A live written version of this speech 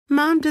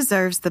Mom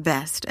deserves the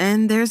best,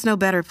 and there's no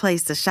better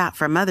place to shop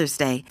for Mother's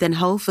Day than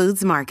Whole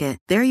Foods Market.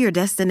 They're your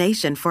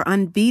destination for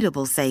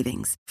unbeatable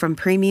savings, from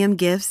premium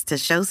gifts to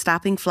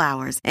show-stopping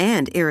flowers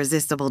and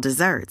irresistible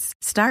desserts.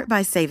 Start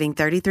by saving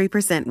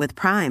 33% with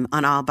Prime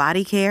on all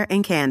body care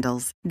and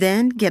candles.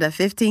 Then get a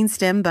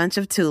 15-stem bunch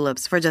of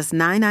tulips for just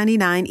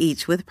 $9.99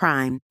 each with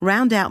Prime.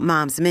 Round out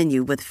Mom's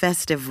menu with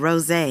festive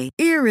rosé,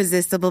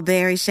 irresistible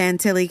berry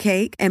chantilly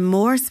cake, and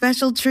more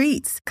special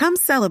treats. Come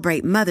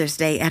celebrate Mother's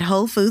Day at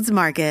Whole Foods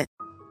Market.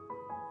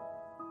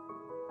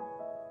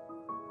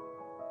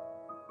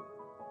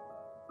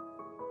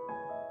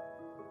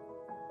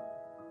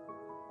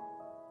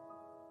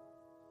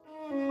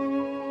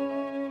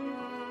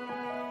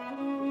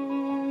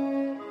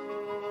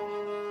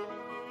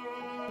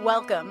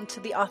 Welcome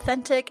to the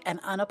Authentic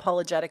and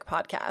Unapologetic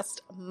Podcast.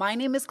 My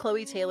name is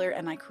Chloe Taylor,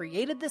 and I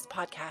created this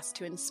podcast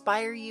to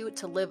inspire you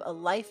to live a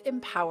life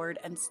empowered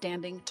and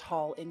standing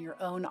tall in your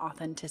own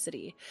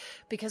authenticity.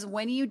 Because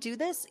when you do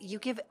this, you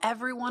give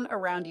everyone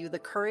around you the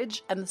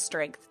courage and the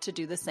strength to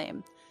do the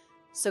same.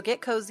 So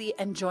get cozy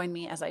and join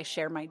me as I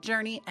share my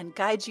journey and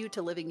guide you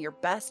to living your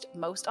best,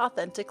 most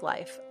authentic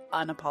life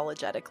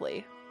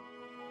unapologetically.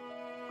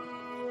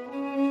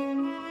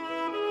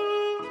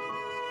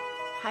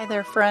 Hi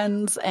there,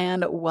 friends,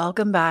 and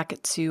welcome back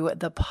to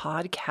the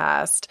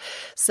podcast.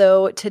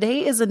 So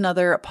today is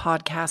another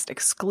podcast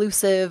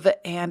exclusive,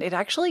 and it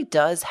actually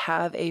does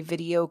have a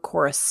video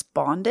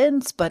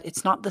correspondence, but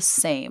it's not the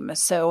same.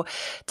 So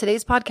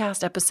today's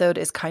podcast episode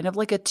is kind of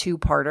like a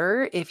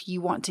two-parter. If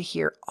you want to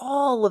hear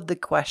all of the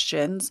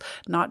questions,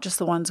 not just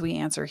the ones we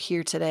answer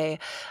here today,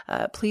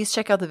 please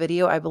check out the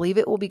video. I believe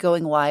it will be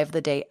going live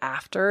the day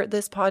after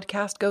this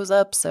podcast goes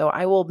up, so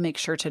I will make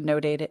sure to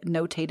notate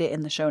it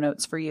in the show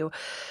notes for you,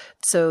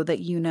 so that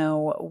you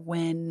know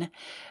when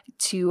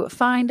to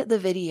find the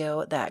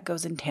video that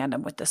goes in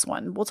tandem with this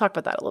one. We'll talk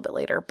about that a little bit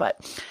later. But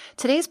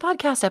today's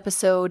podcast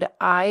episode,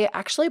 I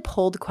actually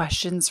pulled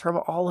questions from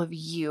all of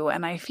you,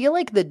 and I feel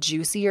like the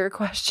juicier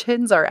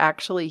questions are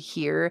actually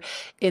here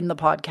in the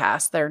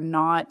podcast. They're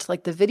not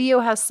like the video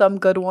has some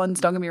good ones.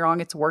 Don't get me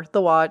wrong, it's worth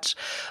the watch,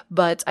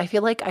 but I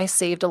feel like I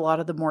saved a lot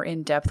of the more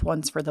in-depth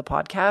ones for the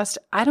podcast.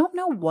 I don't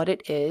know what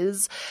it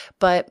is,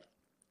 but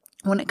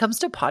when it comes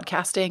to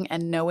podcasting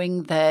and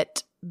knowing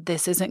that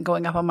this isn't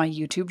going up on my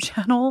YouTube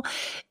channel,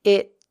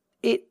 it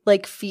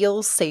like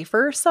feels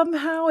safer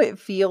somehow. It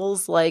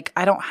feels like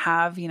I don't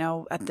have,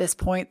 at this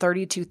point,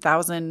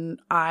 32,000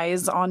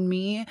 eyes on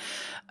me.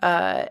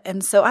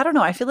 And so I don't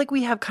know. I feel like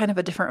we have kind of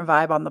a different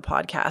vibe on the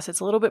podcast. It's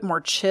a little bit more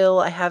chill.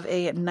 I have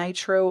a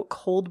nitro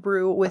cold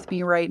brew with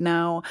me right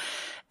now,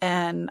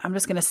 and I'm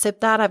just going to sip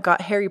that. I've got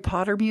Harry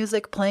Potter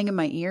music playing in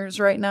my ears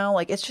right now.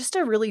 Like, it's just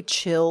a really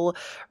chill,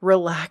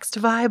 relaxed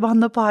vibe on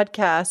the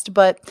podcast.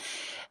 But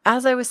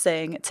as I was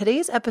saying,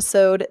 today's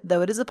episode,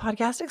 though it is a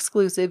podcast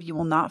exclusive, you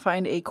will not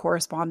find a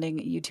corresponding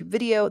YouTube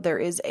video. There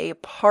is a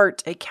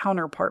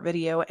counterpart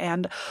video,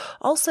 and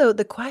also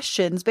the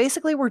questions.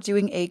 Basically, we're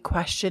doing a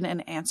question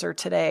and answer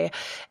today.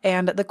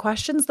 And the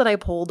questions that I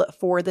pulled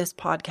for this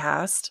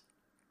podcast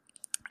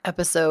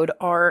episode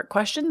are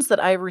questions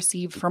that I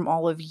received from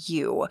all of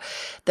you.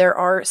 There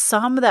are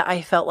some that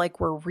I felt like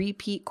were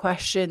repeat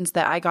questions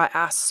that I got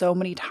asked so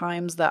many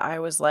times that I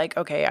was like,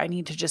 okay, I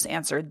need to just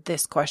answer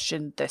this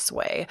question this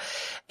way.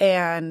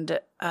 And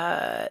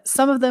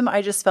some of them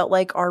I just felt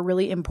like are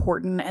really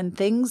important and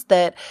things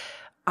that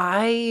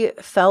I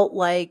felt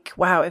like,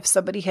 wow, if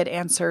somebody had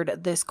answered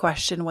this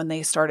question when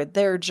they started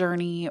their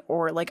journey,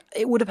 or like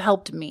it would have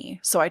helped me.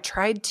 So I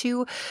tried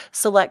to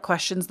select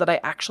questions that I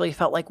actually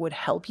felt like would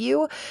help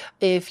you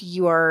if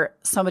you are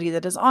somebody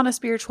that is on a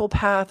spiritual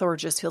path or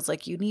just feels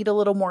like you need a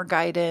little more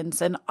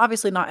guidance. And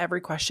obviously not every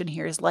question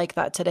here is like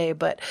that today,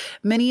 but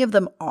many of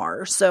them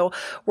are. So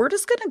we're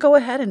just going to go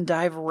ahead and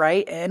dive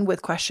right in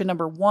with question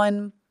number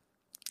one.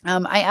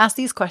 I asked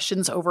these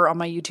questions over on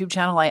my YouTube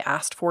channel. I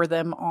asked for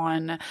them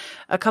on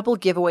a couple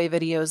giveaway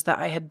videos that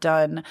I had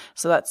done.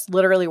 So that's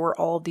literally where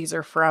all of these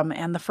are from.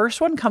 And the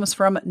first one comes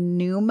from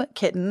Noom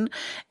Kitten.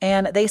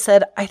 And they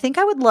said, I think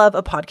I would love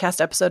a podcast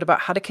episode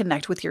about how to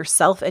connect with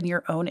yourself and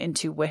your own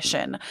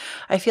intuition.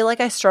 I feel like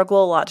I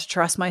struggle a lot to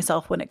trust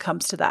myself when it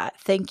comes to that.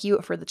 Thank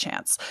you for the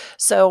chance.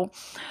 So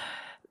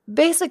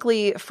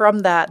basically from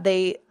that,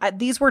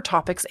 these were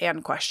topics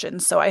and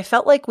questions. So I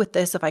felt like with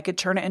this, if I could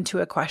turn it into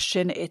a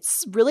question,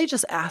 it's really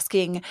just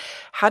asking,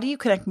 how do you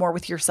connect more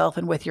with yourself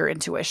and with your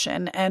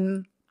intuition?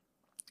 And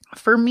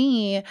for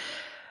me,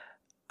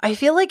 I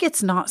feel like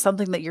it's not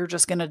something that you're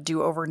just going to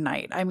do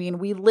overnight. I mean,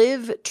 we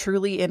live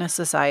truly in a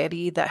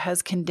society that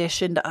has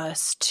conditioned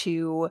us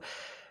to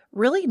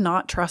really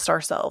not trust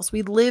ourselves.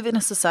 We live in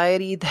a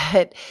society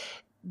that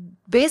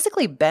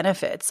basically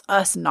benefits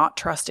us not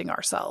trusting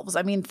ourselves.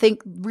 I mean,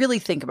 really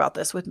think about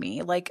this with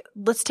me. Like,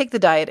 let's take the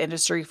diet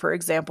industry, for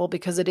example,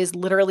 because it is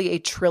literally a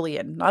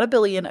trillion, not a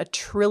billion, $1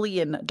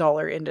 trillion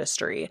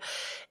industry.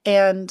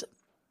 And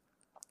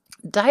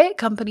Diet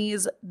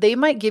companies, they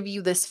might give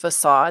you this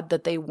facade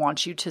that they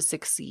want you to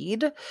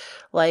succeed.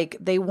 Like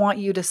they want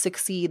you to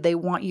succeed. They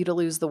want you to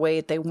lose the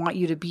weight. They want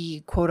you to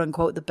be quote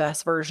unquote the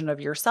best version of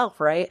yourself,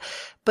 right?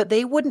 But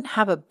they wouldn't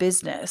have a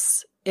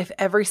business if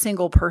every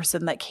single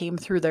person that came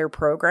through their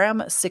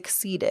program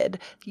succeeded.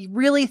 If you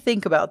really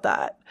think about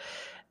that.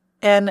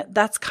 And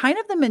that's kind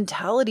of the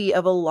mentality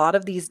of a lot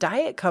of these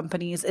diet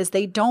companies is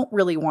they don't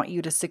really want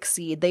you to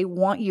succeed. They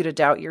want you to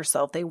doubt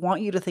yourself. They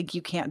want you to think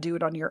you can't do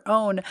it on your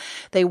own.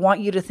 They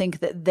want you to think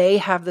that they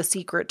have the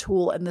secret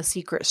tool and the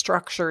secret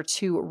structure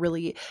to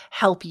really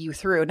help you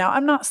through. Now,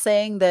 I'm not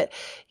saying that,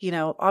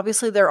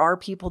 obviously there are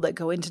people that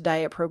go into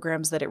diet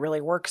programs that it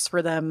really works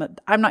for them.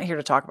 I'm not here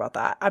to talk about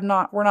that.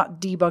 We're not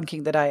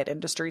debunking the diet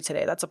industry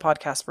today. That's a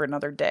podcast for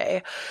another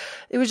day.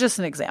 It was just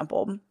an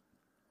example.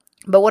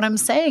 But what I'm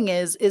saying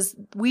is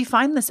we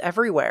find this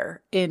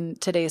everywhere in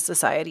today's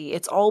society.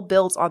 It's all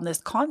built on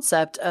this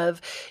concept of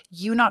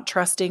you not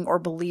trusting or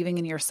believing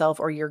in yourself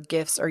or your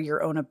gifts or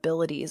your own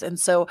abilities. And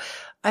so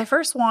I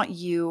first want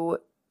you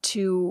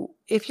to,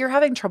 if you're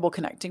having trouble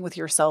connecting with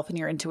yourself and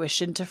your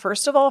intuition, to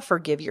first of all,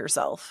 forgive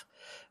yourself.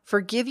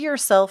 Forgive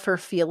yourself for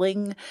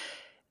feeling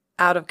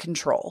out of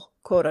control,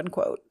 quote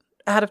unquote.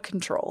 Out of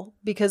control.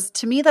 Because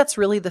to me, that's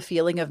really the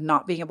feeling of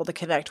not being able to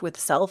connect with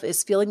self,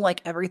 is feeling like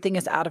everything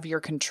is out of your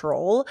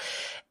control.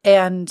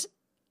 And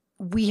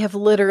we have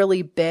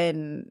literally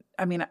been,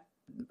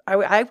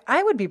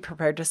 I would be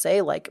prepared to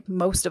say like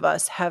most of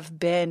us have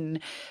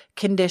been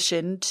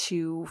conditioned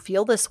to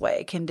feel this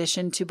way,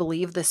 conditioned to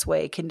believe this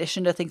way,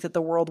 conditioned to think that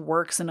the world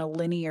works in a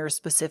linear,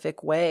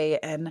 specific way,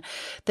 and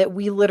that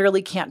we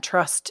literally can't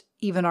trust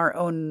even our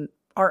own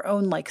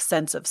like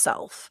sense of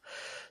self.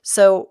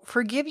 So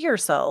forgive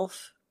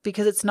yourself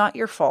because it's not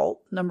your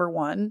fault. Number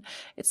one,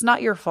 it's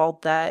not your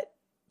fault that,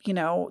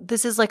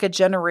 this is like a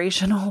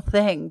generational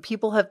thing.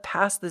 People have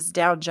passed this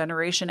down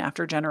generation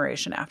after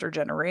generation after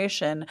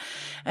generation.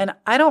 And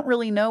I don't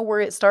really know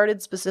where it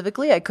started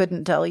specifically. I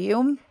couldn't tell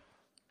you.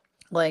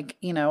 Like,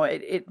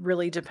 it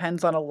really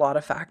depends on a lot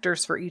of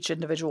factors for each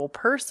individual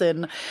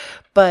person,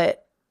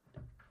 but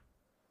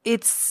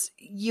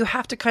you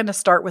have to kind of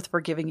start with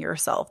forgiving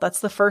yourself. That's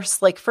the first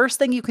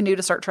thing you can do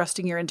to start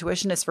trusting your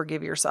intuition is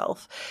forgive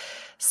yourself.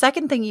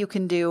 Second thing you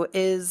can do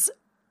is,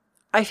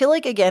 I feel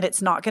like, again,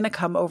 it's not going to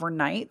come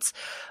overnight,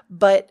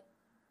 but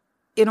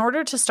in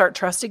order to start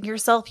trusting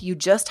yourself, you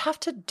just have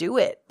to do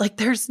it. Like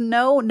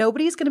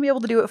nobody's going to be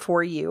able to do it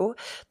for you.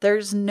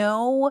 There's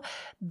no,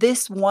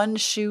 this one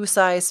shoe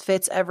size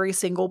fits every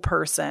single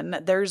person.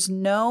 There's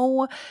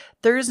no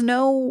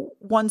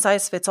one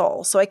size fits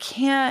all. So I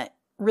can't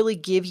really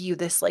give you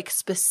this like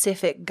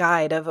specific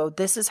guide of,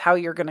 this is how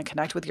you're going to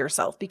connect with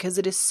yourself, because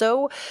it is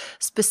so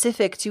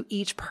specific to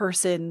each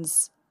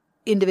person's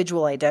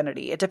individual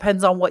identity. It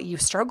depends on what you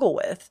struggle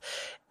with.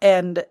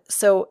 And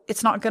so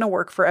it's not going to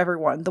work for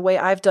everyone. The way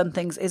I've done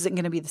things isn't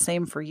going to be the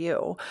same for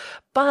you,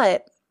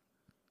 but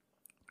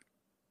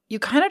you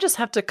kind of just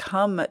have to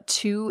come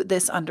to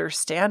this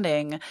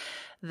understanding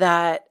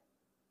that,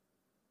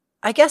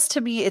 I guess to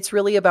me, it's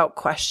really about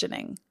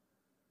questioning.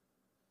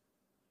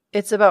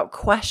 It's about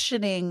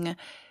questioning.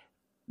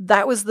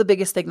 That was the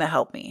biggest thing that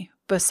helped me,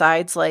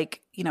 besides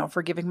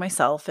forgiving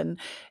myself. And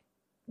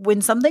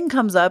when something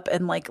comes up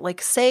and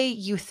like say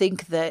you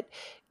think that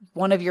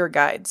one of your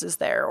guides is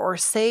there, or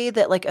say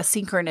that like a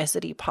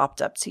synchronicity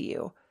popped up to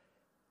you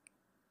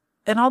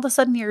and all of a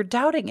sudden you're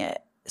doubting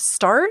it,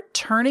 start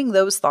turning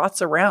those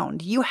thoughts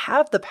around. You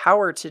have the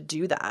power to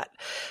do that.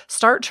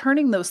 Start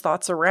turning those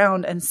thoughts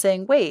around and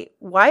saying, wait,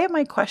 why am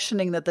I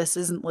questioning that this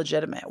isn't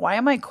legitimate? Why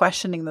am I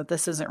questioning that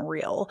this isn't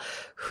real?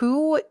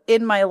 Who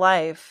in my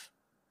life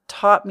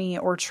taught me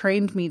or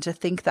trained me to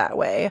think that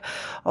way?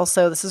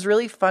 Also, this is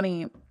really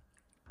funny.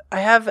 I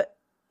have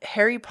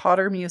Harry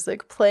Potter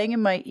music playing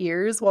in my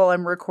ears while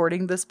I'm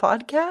recording this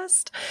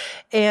podcast.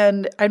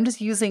 And I'm just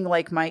using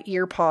like my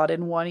ear pod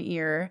in one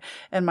ear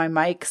and my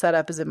mic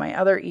setup is in my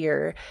other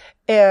ear.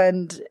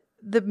 And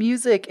the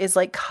music is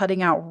like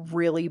cutting out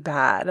really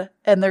bad.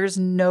 And there's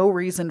no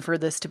reason for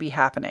this to be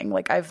happening.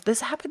 Like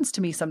this happens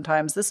to me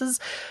sometimes. This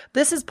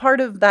is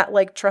part of that,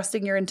 like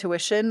trusting your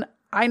intuition.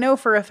 I know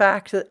for a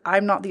fact that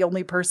I'm not the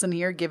only person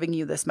here giving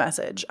you this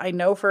message. I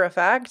know for a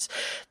fact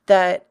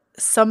that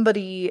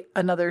somebody,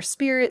 another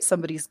spirit,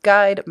 somebody's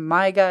guide,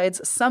 my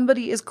guides,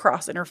 somebody is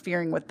cross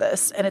interfering with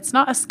this. And it's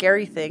not a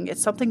scary thing.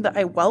 It's something that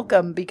I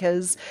welcome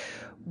because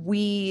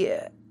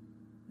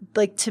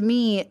to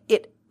me,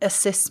 it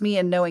assists me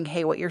in knowing,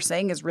 hey, what you're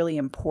saying is really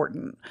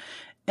important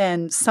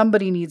and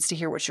somebody needs to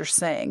hear what you're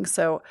saying.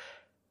 So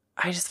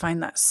I just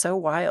find that so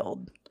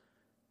wild.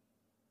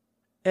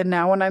 And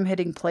now when I'm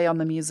hitting play on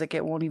the music,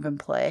 it won't even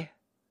play.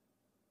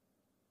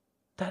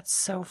 That's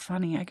so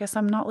funny. I guess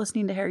I'm not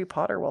listening to Harry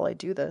Potter while I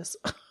do this.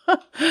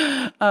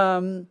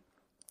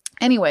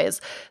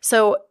 Anyways,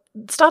 so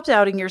stop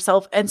doubting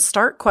yourself and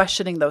start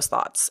questioning those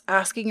thoughts,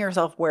 asking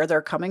yourself where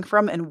they're coming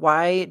from and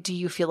why do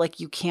you feel like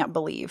you can't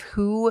believe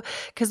who,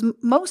 because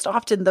most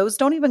often those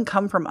don't even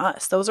come from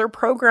us. Those are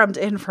programmed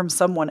in from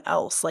someone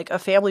else. Like a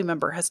family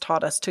member has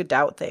taught us to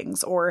doubt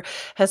things or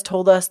has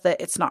told us that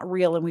it's not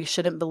real and we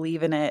shouldn't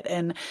believe in it.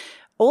 And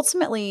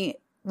ultimately,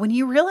 when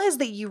you realize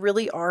that you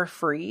really are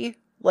free,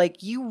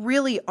 like you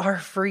really are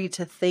free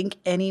to think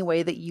any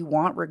way that you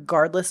want,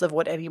 regardless of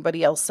what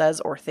anybody else says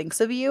or thinks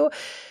of you,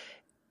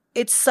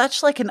 it's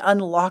such like an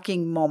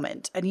unlocking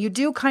moment. And you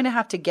do kind of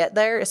have to get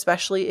there,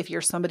 especially if you're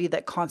somebody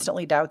that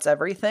constantly doubts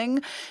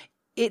everything.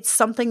 It's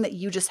something that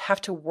you just have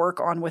to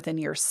work on within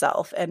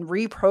yourself and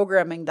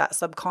reprogramming that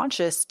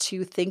subconscious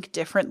to think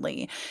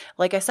differently.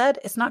 Like I said,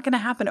 it's not going to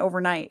happen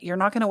overnight. You're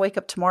not going to wake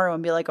up tomorrow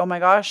and be like, oh my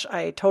gosh,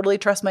 I totally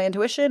trust my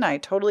intuition. I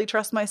totally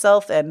trust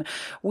myself. And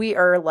we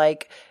are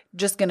like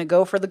just going to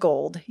go for the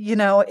gold.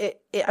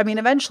 I mean,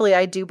 eventually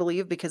I do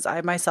believe, because I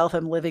myself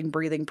am living,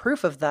 breathing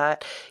proof of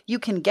that, you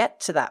can get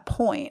to that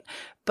point.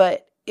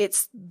 But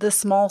it's the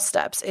small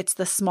steps. It's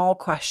the small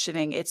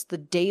questioning. It's the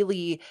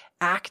daily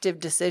active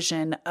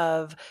decision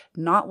of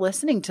not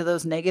listening to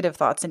those negative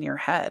thoughts in your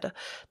head.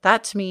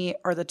 That to me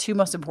are the two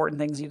most important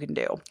things you can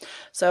do.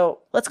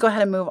 So let's go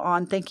ahead and move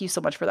on. Thank you so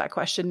much for that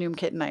question, Noom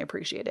Kitten. I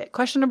appreciate it.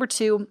 Question number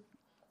 2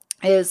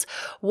 is,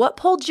 what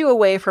pulled you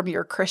away from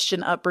your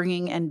Christian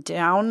upbringing and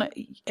down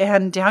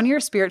your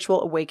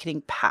spiritual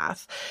awakening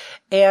path?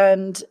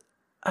 And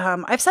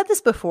I've said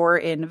this before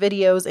in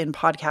videos, in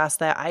podcasts,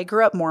 that I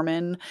grew up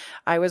Mormon.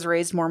 I was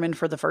raised Mormon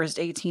for the first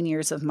 18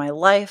 years of my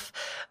life.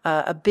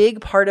 A big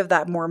part of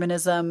that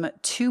Mormonism,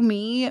 to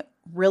me,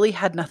 really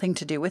had nothing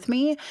to do with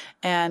me.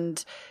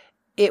 And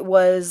it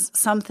was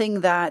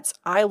something that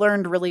I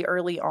learned really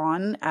early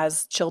on,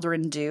 as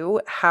children do,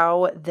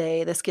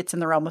 this gets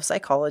in the realm of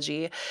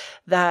psychology,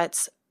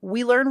 that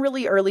we learn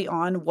really early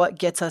on what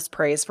gets us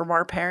praise from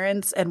our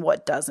parents and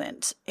what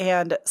doesn't.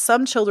 And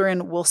some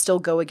children will still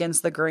go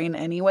against the grain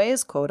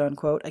anyways, quote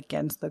unquote,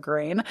 against the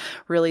grain.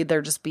 Really,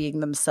 they're just being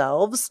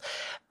themselves.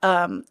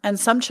 And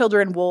some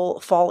children will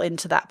fall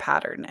into that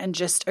pattern and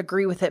just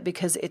agree with it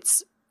because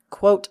it's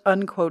quote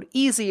unquote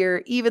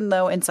easier, even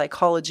though in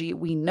psychology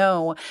we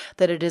know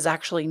that it is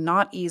actually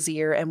not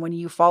easier. And when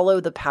you follow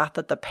the path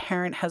that the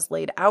parent has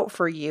laid out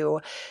for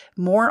you,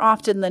 more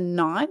often than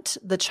not,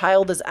 the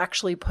child is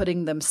actually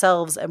putting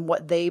themselves and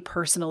what they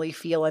personally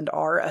feel and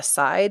are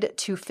aside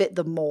to fit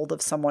the mold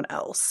of someone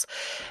else.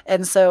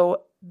 And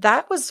so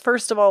that was,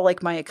 first of all,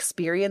 like my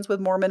experience with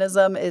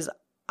Mormonism is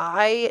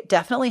I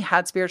definitely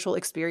had spiritual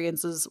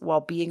experiences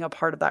while being a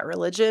part of that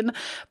religion,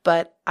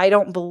 but I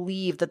don't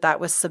believe that that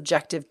was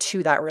subjective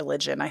to that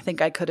religion. I think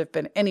I could have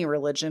been any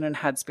religion and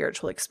had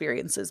spiritual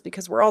experiences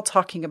because we're all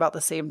talking about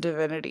the same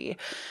divinity.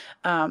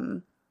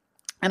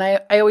 And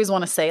I always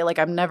want to say, like,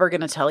 I'm never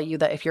going to tell you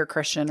that if you're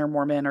Christian or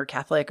Mormon or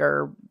Catholic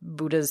or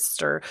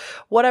Buddhist or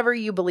whatever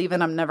you believe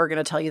in, I'm never going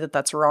to tell you that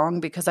that's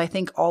wrong, because I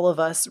think all of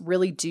us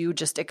really do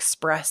just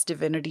express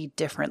divinity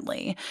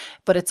differently,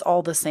 but it's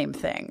all the same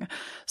thing.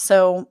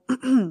 So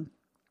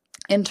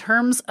in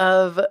terms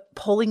of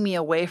pulling me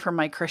away from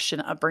my Christian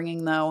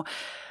upbringing, though,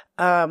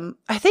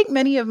 I think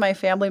many of my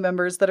family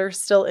members that are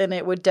still in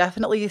it would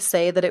definitely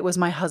say that it was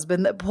my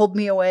husband that pulled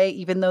me away,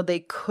 even though they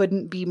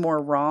couldn't be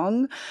more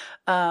wrong.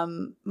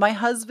 My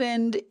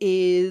husband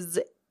is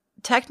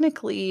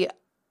technically,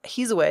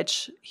 he's a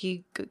witch.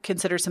 He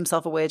considers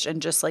himself a witch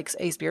and just like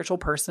a spiritual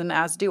person,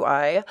 as do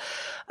I.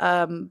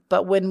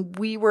 But when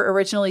we were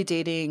originally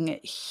dating,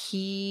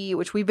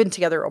 which we've been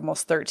together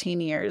almost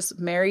 13 years,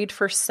 married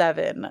for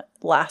 7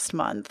 last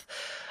month,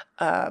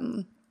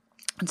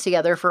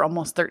 together for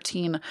almost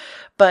 13.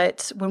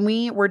 But when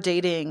we were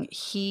dating,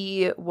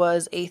 he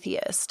was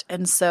atheist.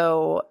 And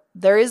so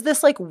there is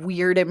this like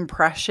weird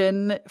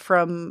impression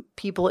from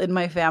people in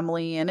my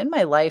family and in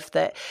my life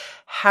that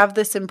have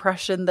this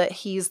impression that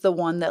he's the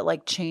one that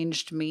like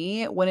changed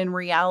me, when in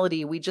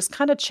reality, we just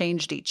kind of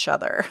changed each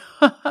other.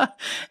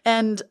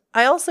 And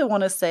I also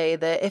want to say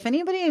that if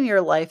anybody in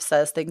your life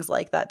says things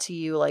like that to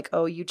you, like,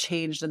 oh, you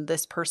changed and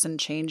this person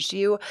changed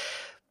you,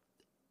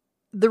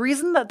 the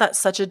reason that that's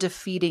such a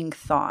defeating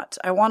thought,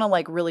 I want to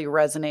like really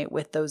resonate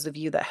with those of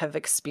you that have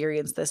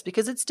experienced this,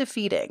 because it's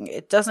defeating.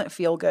 It doesn't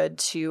feel good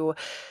to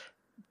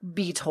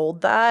be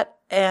told that.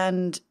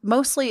 And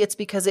mostly it's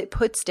because it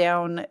puts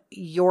down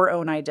your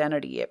own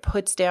identity. It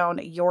puts down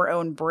your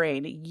own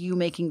brain, you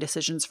making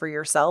decisions for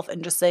yourself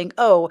and just saying,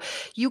 oh,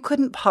 you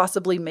couldn't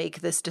possibly make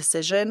this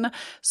decision,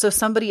 so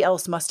somebody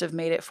else must have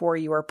made it for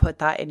you or put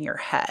that in your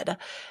head.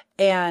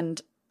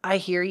 And I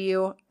hear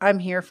you. I'm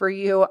here for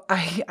you.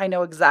 I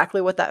know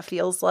exactly what that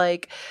feels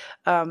like.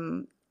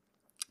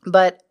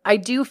 But I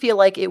do feel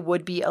like it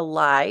would be a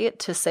lie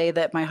to say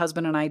that my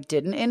husband and I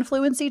didn't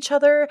influence each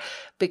other,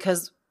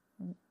 because,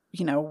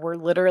 you know, we're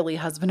literally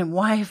husband and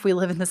wife. We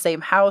live in the same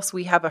house.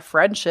 We have a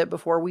friendship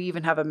before we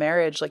even have a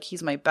marriage. Like,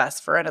 he's my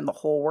best friend in the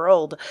whole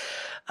world.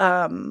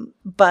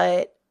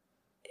 But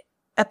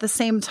at the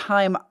same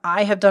time,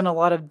 I have done a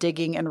lot of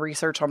digging and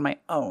research on my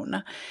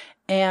own.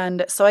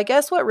 And so I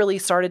guess what really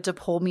started to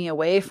pull me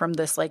away from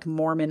this like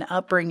Mormon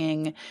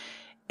upbringing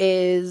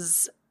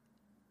is,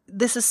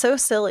 this is so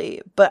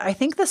silly, but I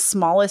think the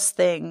smallest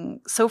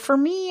thing. So for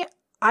me,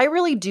 I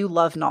really do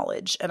love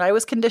knowledge. And I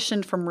was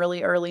conditioned from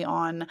really early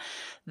on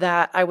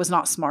that I was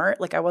not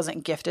smart. Like I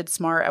wasn't gifted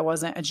smart. I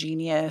wasn't a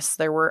genius.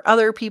 There were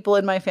other people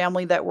in my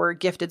family that were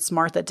gifted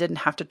smart that didn't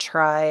have to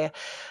try.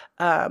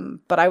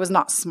 But I was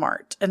not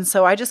smart. And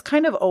so I just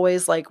kind of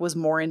always like was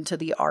more into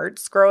the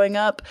arts growing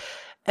up.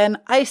 And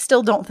I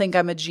still don't think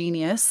I'm a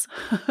genius,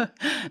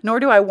 nor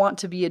do I want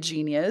to be a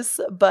genius,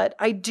 but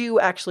I do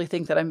actually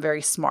think that I'm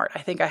very smart. I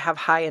think I have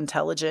high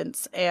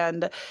intelligence,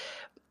 and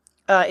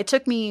it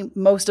took me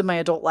most of my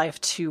adult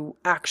life to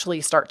actually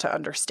start to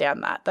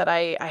understand that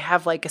I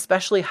have like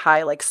especially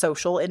high like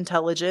social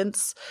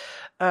intelligence.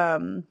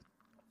 And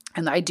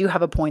I do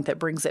have a point that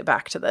brings it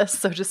back to this,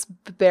 so just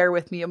bear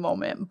with me a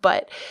moment.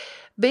 But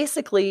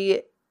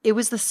basically, it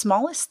was the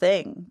smallest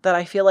thing that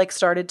I feel like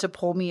started to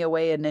pull me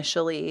away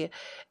initially.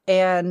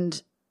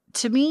 And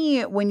to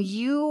me, when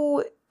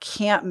you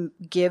can't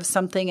give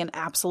something an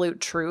absolute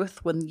truth,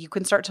 when you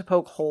can start to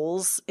poke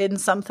holes in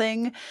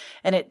something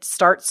and it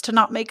starts to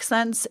not make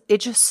sense, it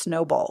just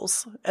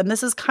snowballs. And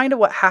this is kind of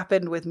what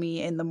happened with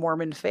me in the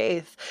Mormon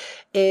faith.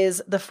 Is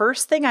the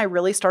first thing I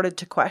really started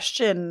to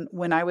question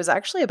when I was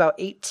actually about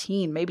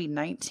 18, maybe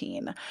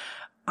 19,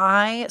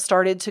 I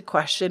started to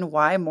question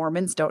why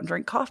Mormons don't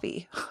drink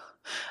coffee.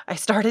 I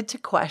started to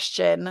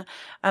question,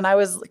 and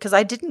because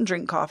I didn't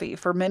drink coffee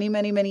for many,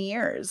 many, many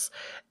years.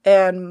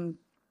 And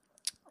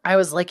I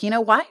was like,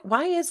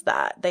 why is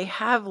that? They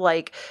have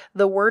like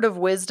the word of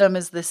wisdom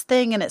is this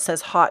thing, and it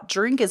says hot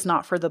drink is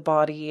not for the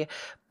body,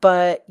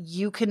 but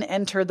you can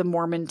enter the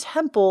Mormon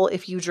temple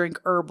if you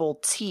drink herbal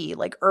tea.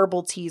 Like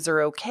herbal teas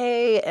are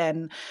okay,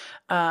 and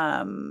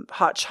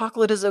hot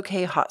chocolate is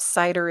okay, hot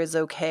cider is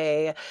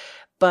okay.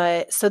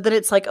 But so then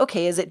it's like,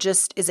 okay, is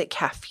it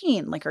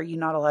caffeine? Like, are you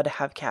not allowed to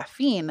have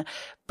caffeine?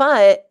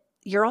 But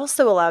you're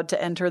also allowed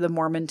to enter the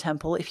Mormon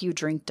temple if you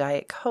drink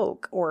Diet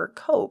Coke or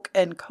Coke,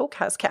 and Coke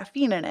has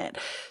caffeine in it.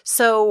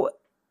 So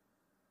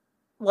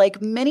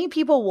like many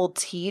people will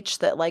teach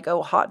that like,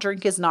 oh, hot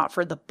drink is not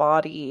for the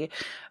body.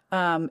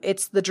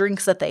 It's the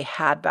drinks that they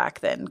had back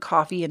then.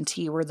 Coffee and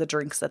tea were the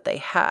drinks that they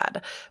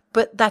had.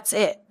 But that's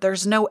it.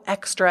 There's no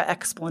extra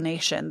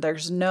explanation.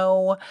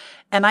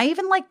 And I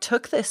even like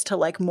took this to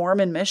like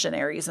Mormon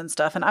missionaries and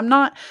stuff.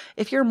 And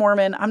if you're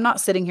Mormon, I'm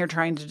not sitting here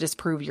trying to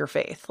disprove your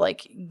faith.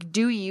 Like,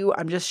 do you?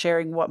 I'm just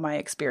sharing what my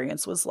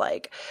experience was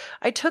like.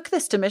 I took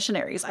this to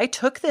missionaries. I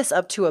took this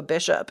up to a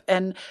bishop,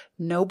 and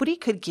nobody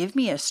could give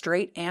me a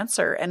straight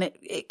answer. And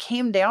it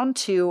came down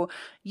to,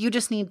 you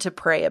just need to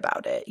pray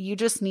about it. You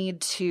just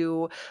need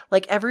to,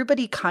 like,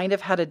 everybody kind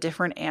of had a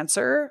different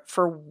answer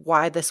for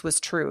why this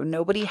was true.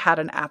 Nobody had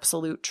an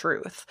absolute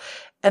truth.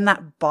 And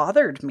that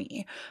bothered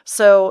me.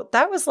 So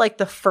that was like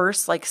the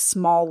first like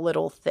small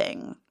little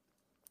thing.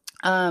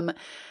 Then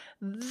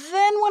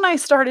when I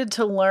started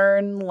to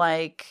learn,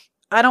 like,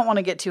 I don't want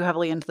to get too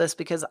heavily into this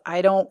because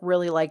I don't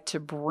really like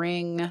to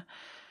bring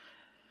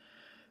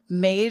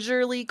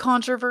majorly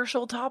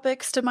controversial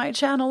topics to my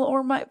channel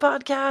or my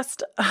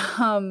podcast.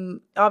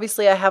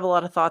 Obviously, I have a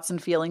lot of thoughts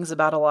and feelings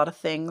about a lot of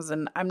things,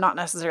 and I'm not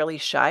necessarily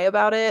shy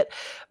about it,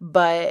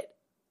 but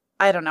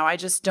I don't know. I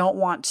just don't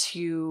want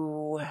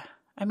to.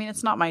 I mean,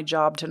 it's not my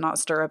job to not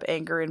stir up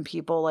anger in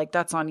people. Like,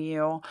 that's on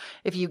you.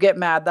 If you get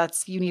mad,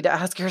 you need to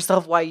ask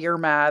yourself why you're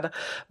mad.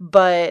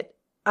 But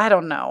I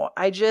don't know.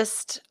 I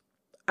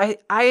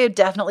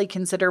definitely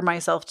consider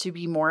myself to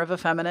be more of a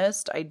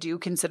feminist. I do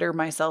consider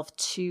myself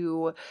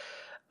to,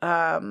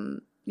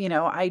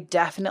 I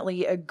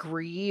definitely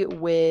agree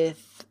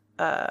with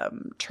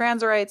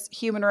trans rights,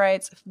 human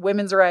rights,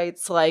 women's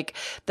rights. Like,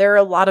 there are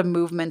a lot of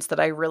movements that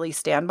I really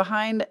stand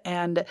behind.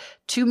 And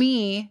to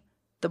me,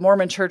 the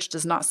Mormon Church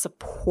does not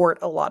support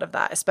a lot of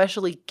that,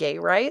 especially gay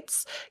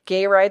rights.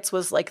 Gay rights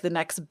was like the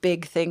next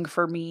big thing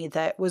for me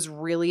that was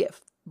really,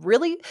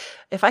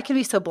 if I can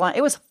be so blunt,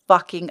 it was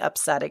fucking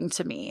upsetting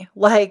to me.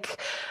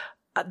 Like,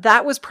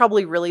 that was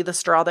probably really the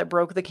straw that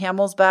broke the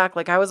camel's back.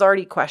 Like, I was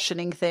already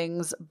questioning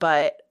things,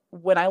 but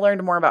when I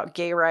learned more about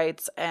gay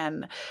rights,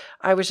 and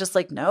I was just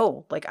like,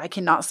 no, like, I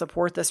cannot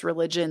support this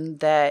religion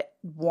that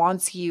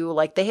wants you,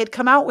 like, they had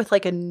come out with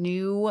like a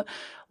new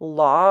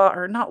law,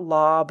 or not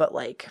law, but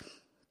like,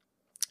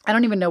 I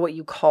don't even know what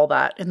you call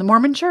that in the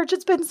Mormon Church.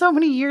 It's been so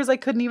many years, I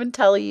couldn't even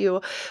tell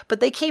you.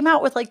 But they came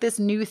out with like this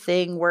new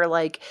thing where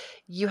like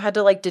you had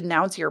to like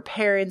denounce your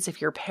parents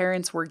if your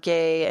parents were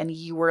gay and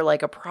you were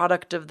like a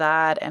product of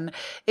that. And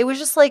it was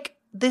just like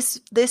this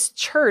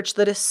church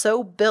that is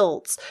so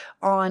built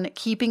on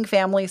keeping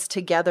families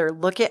together.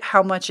 Look at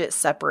how much it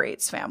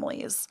separates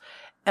families.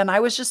 And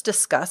I was just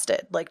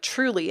disgusted, like,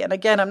 truly. And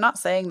again, I'm not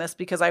saying this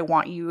because I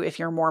want you, if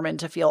you're Mormon,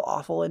 to feel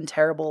awful and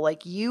terrible.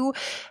 Like, you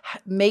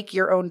make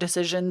your own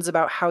decisions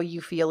about how you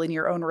feel in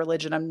your own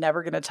religion. I'm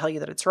never going to tell you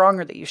that it's wrong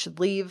or that you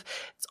should leave.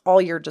 It's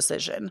all your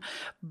decision.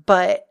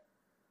 But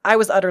I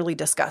was utterly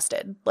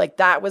disgusted. Like,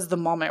 that was the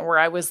moment where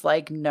I was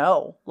like,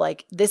 no,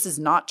 like, this is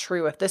not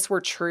true. If this were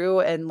true,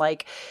 and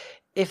like,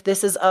 if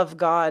this is of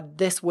God,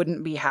 this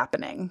wouldn't be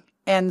happening.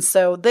 And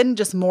so then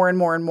just more and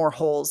more and more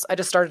holes. I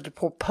just started to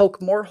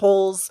poke more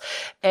holes.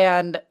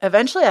 And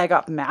eventually I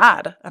got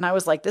mad and I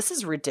was like, this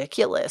is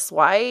ridiculous.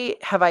 Why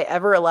have I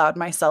ever allowed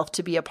myself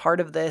to be a part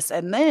of this?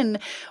 And then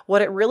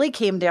what it really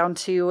came down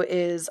to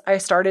is I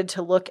started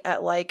to look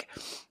at like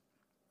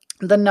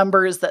the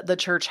numbers that the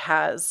church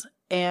has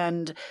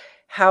and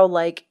how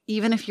like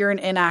even if you're an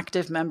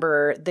inactive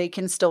member, they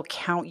can still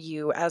count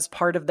you as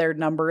part of their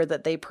number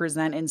that they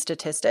present in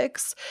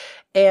statistics.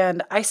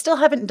 And I still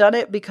haven't done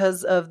it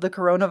because of the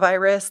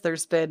coronavirus.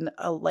 There's been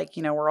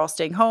we're all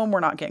staying home. We're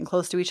not getting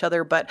close to each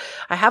other, but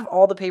I have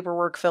all the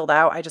paperwork filled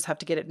out. I just have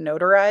to get it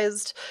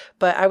notarized.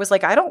 But I was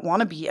like, I don't want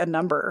to be a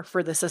number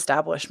for this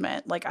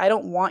establishment. Like, I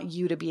don't want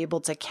you to be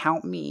able to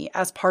count me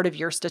as part of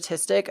your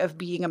statistic of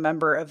being a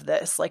member of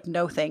this. Like,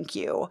 no, thank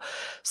you.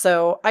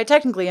 So I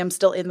technically am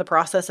still in the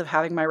process of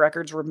having my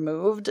records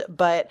removed.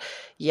 But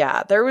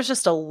yeah, there was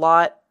just a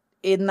lot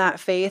in that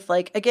faith.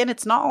 Like, again,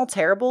 it's not all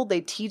terrible. They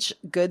teach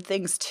good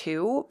things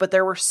too, but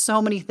there were so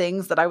many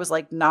things that I was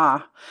like,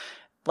 nah,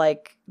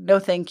 like, no,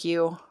 thank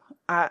you.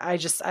 I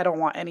don't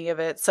want any of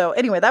it. So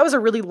anyway, that was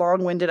a really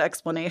long-winded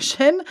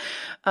explanation.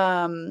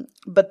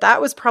 But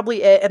that was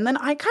probably it. And then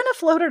I kind of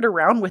floated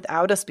around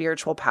without a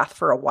spiritual path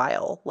for a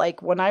while.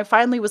 Like when I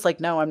finally was like,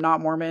 no, I'm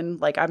not Mormon.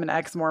 Like I'm an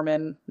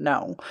ex-Mormon.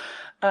 No.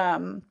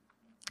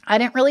 I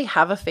didn't really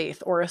have a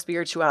faith or a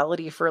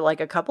spirituality for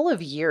like a couple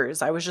of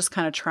years. I was just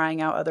kind of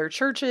trying out other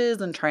churches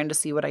and trying to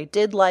see what I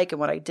did like and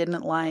what I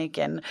didn't like.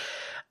 And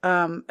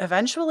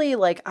eventually,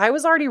 like I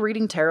was already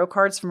reading tarot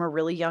cards from a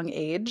really young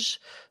age.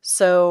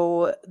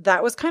 So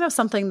that was kind of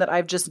something that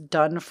I've just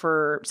done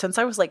since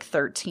I was like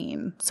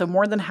 13. So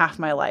more than half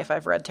my life,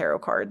 I've read tarot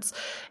cards.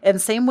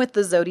 And same with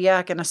the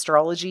zodiac and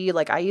astrology.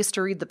 Like I used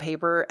to read the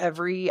paper I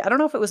don't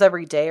know if it was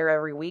every day or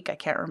every week. I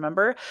can't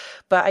remember,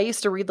 but I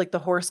used to read like the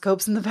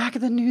horoscopes in the back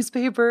of the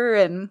newspaper,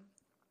 and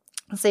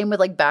same with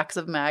like backs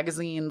of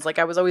magazines. Like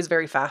I was always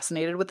very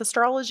fascinated with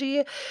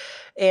astrology,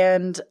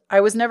 and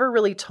I was never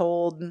really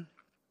told.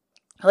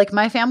 Like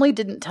my family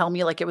didn't tell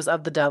me like it was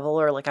of the devil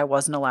or like I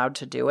wasn't allowed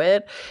to do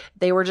it.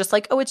 They were just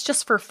like, oh, it's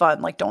just for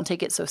fun. Like, don't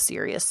take it so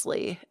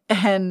seriously.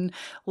 And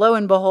lo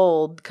and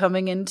behold,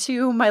 coming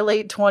into my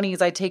late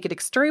 20s, I take it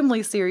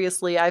extremely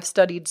seriously. I've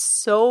studied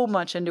so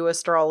much into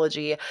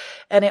astrology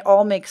and it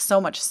all makes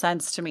so much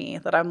sense to me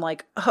that I'm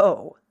like,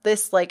 oh,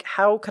 this, like,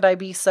 how could I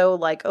be so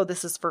like, oh,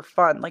 this is for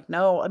fun? Like,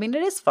 no, I mean,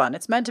 it is fun.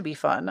 It's meant to be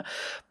fun,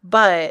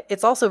 but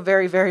it's also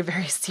very, very,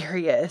 very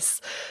serious.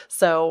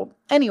 So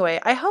anyway,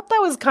 I hope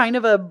that was kind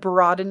of a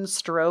broadened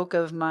stroke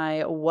of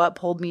what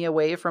pulled me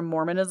away from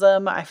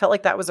Mormonism. I felt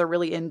like that was a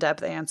really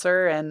in-depth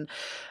answer, and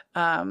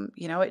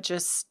it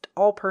just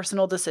all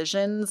personal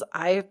decisions.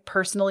 I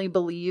personally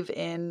believe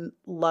in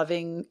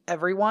loving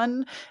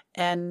everyone.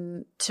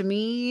 And to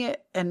me,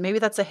 and maybe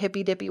that's a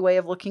hippy dippy way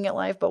of looking at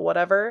life, but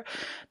whatever,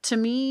 to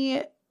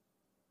me,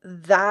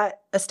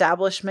 that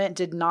establishment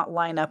did not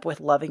line up with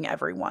loving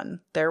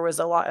everyone. There was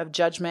a lot of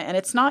judgment, and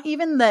it's not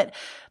even that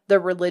the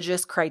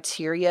religious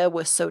criteria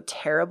was so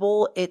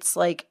terrible. It's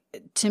like,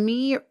 to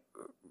me,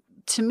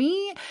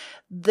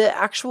 the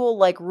actual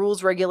like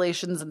rules,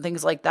 regulations, and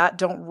things like that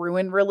don't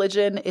ruin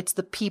religion. It's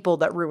the people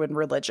that ruin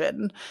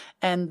religion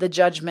and the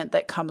judgment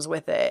that comes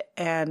with it.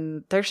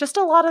 And there's just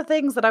a lot of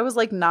things that I was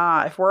like,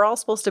 nah, if we're all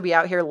supposed to be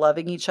out here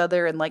loving each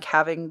other and like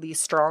having these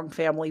strong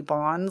family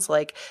bonds,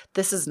 like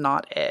this is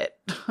not it.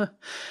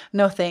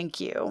 No, thank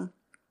you.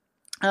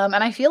 And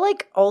I feel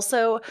like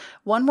also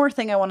one more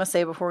thing I want to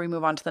say before we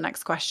move on to the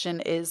next question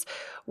is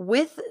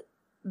with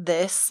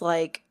this,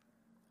 like,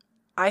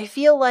 I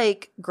feel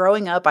like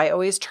growing up, I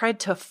always tried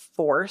to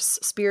force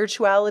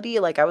spirituality.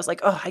 Like I was like,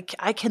 oh,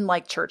 I can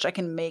like church. I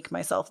can make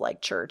myself like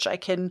church. I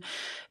can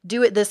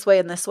do it this way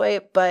and this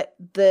way. But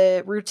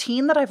the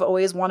routine that I've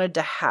always wanted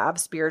to have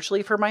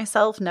spiritually for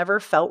myself never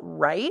felt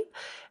right.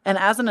 And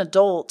as an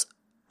adult,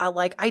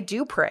 I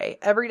do pray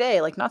every day,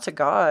 like not to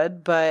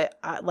God, but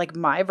like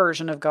my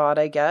version of God,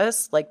 I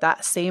guess, like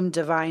that same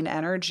divine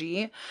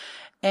energy.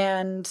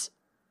 And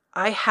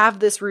I have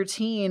this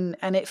routine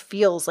and it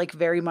feels like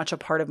very much a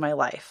part of my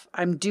life.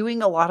 I'm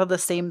doing a lot of the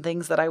same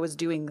things that I was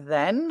doing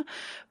then,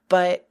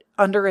 but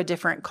under a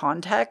different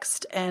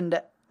context.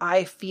 And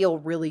I feel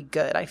really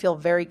good. I feel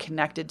very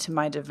connected to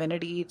my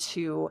divinity,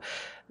 to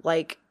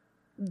like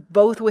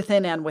both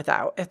within and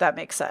without, if that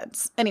makes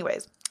sense.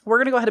 Anyways, we're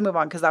going to go ahead and move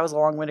on because that was a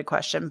long-winded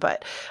question,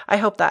 but I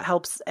hope that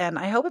helps. And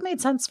I hope it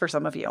made sense for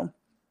some of you.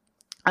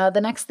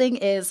 The next thing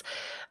is,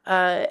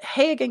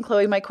 hey again,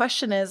 Chloe, my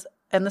question is,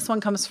 and this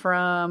one comes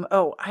from,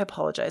 I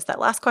apologize. That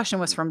last question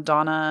was from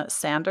Donna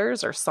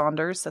Saunders.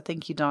 So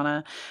thank you,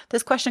 Donna.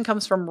 This question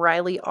comes from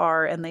Riley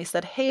R. And they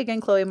said, hey again,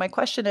 Chloe, my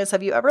question is,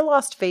 have you ever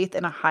lost faith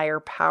in a higher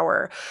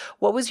power?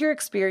 What was your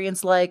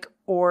experience like?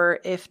 Or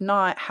if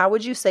not, how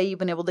would you say you've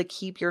been able to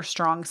keep your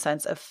strong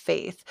sense of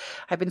faith?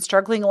 I've been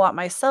struggling a lot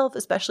myself,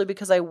 especially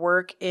because I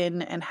work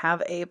in and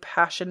have a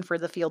passion for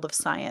the field of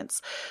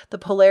science. The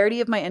polarity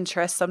of my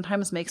interests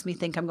sometimes makes me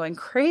think I'm going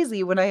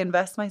crazy when I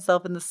invest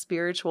myself in the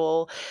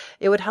spiritual.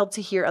 It would help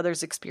to hear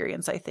others'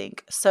 experience, I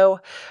think. So,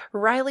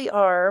 Riley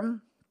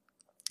R.,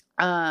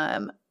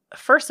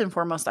 first and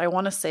foremost, I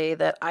want to say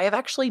that I have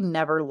actually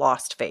never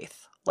lost faith.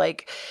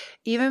 Like,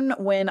 even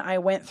when I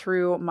went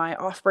through my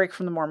off break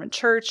from the Mormon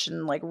church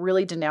and like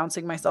really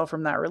denouncing myself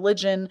from that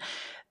religion,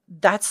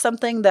 that's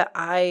something that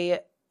I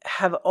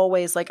have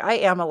always, like, I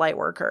am a light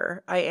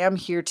worker. I am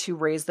here to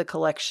raise the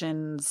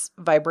collection's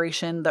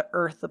vibration, the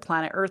earth, the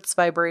planet Earth's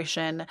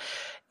vibration.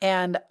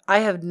 And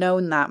I have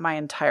known that my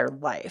entire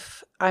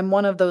life. I'm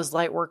one of those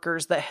light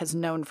workers that has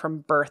known from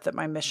birth that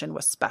my mission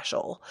was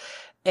special.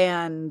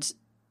 And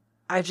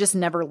I've just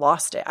never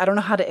lost it. I don't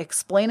know how to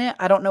explain it.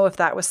 I don't know if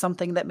that was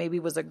something that maybe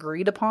was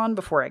agreed upon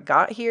before I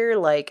got here.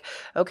 Like,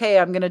 okay,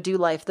 I'm going to do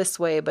life this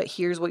way, but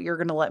here's what you're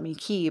going to let me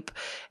keep.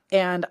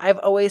 And I've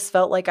always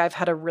felt like I've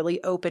had a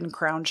really open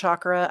crown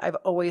chakra. I've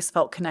always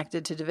felt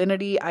connected to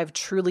divinity. I've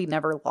truly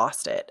never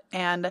lost it.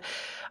 And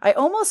I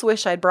almost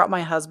wish I'd brought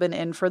my husband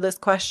in for this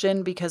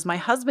question, because my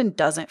husband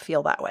doesn't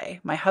feel that way.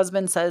 My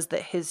husband says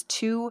that his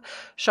two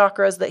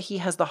chakras that he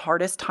has the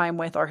hardest time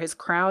with are his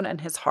crown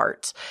and his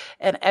heart,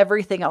 and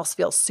everything else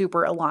feels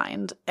super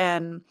aligned.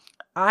 And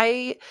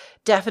I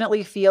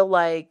definitely feel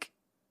like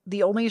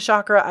the only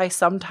chakra I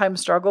sometimes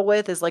struggle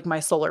with is like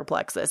my solar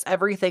plexus.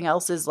 Everything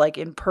else is like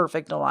in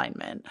perfect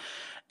alignment.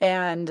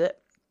 And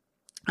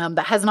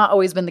that has not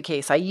always been the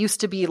case. I used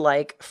to be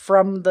like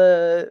from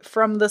the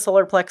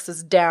solar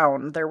plexus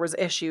down, there was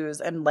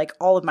issues, and like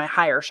all of my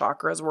higher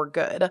chakras were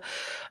good.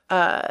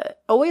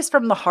 Always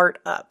from the heart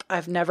up,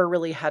 I've never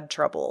really had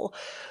trouble.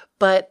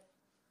 But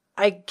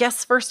I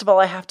guess, first of all,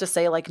 I have to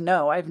say, like,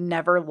 no, I've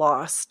never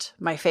lost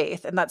my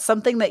faith. And that's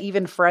something that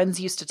even friends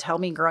used to tell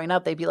me growing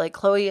up. They'd be like,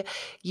 Chloe,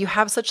 you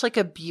have such like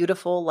a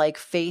beautiful, like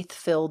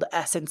faith-filled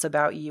essence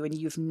about you. And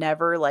you've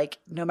never, like,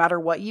 no matter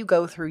what you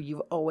go through,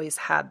 you've always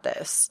had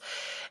this.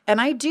 And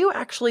I do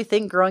actually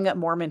think growing up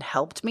Mormon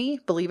helped me,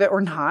 believe it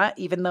or not,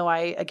 even though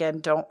I,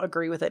 again, don't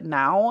agree with it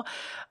now.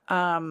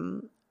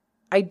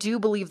 I do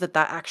believe that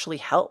that actually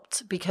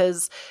helped,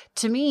 because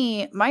to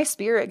me, my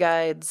spirit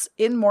guides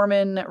in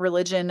Mormon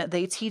religion,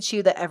 they teach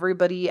you that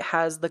everybody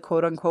has the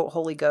quote unquote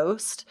Holy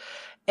Ghost.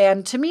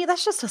 And to me,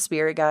 that's just a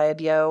spirit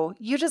guide, yo.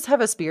 You just have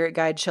a spirit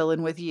guide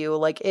chilling with you.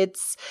 Like,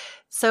 it's,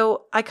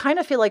 so I kind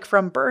of feel like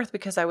from birth,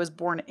 because I was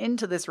born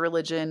into this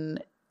religion,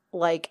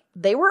 like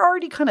they were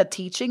already kind of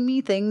teaching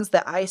me things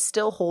that I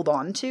still hold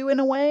on to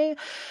in a way.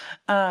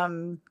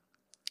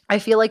 I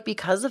feel like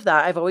because of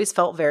that, I've always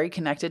felt very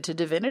connected to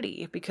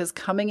divinity, because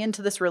coming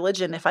into this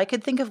religion, if I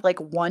could think of like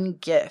one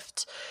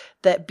gift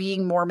that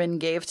being Mormon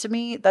gave to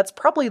me, that's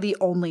probably the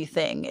only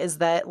thing, is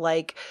that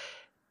like,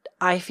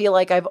 I feel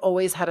like I've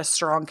always had a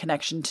strong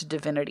connection to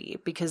divinity,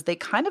 because they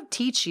kind of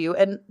teach you,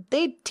 and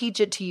they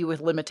teach it to you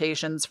with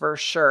limitations for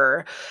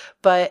sure,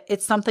 but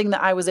it's something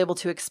that I was able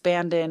to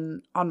expand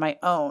in on my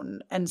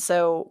own. And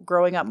so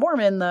growing up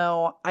Mormon,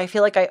 though, I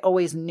feel like I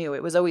always knew,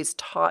 it was always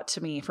taught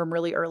to me from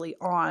really early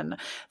on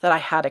that I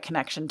had a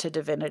connection to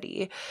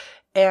divinity.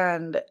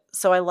 And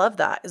so I love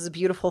that. It's a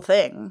beautiful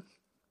thing.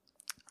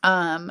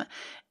 And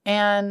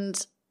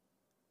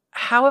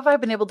how have I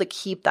been able to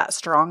keep that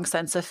strong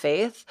sense of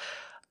faith?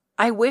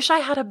 I wish I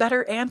had a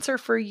better answer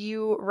for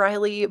you,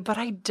 Riley, but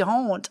I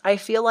don't. I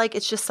feel like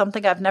it's just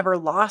something I've never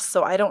lost,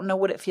 so I don't know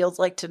what it feels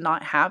like to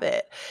not have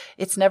it.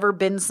 It's never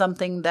been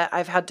something that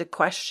I've had to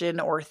question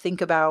or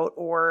think about,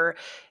 or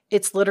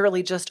it's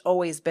literally just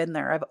always been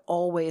there. I've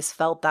always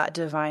felt that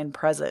divine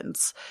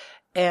presence.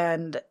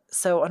 And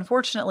so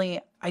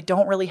unfortunately, I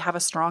don't really have a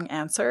strong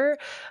answer.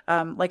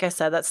 Like I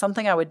said, that's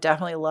something I would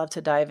definitely love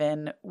to dive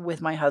in with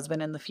my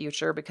husband in the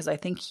future, because I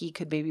think he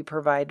could maybe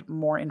provide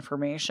more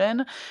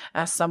information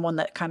as someone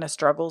that kind of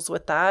struggles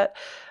with that.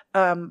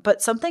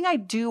 But something I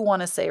do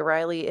want to say,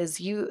 Riley, is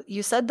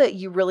you said that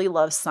you really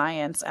love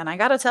science. And I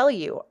got to tell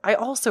you, I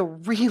also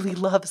really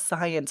love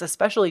science,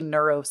 especially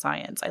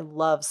neuroscience. I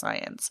love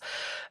science.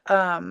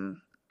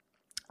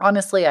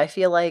 Honestly, I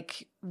feel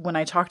like when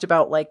I talked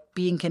about like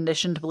being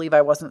conditioned to believe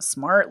I wasn't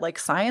smart, like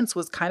science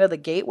was kind of the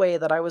gateway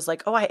that I was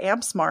like, oh, I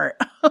am smart.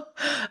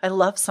 I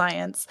love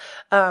science.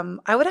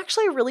 I would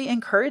actually really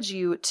encourage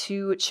you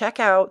to check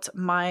out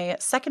my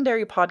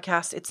secondary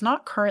podcast. It's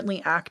not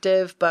currently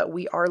active, but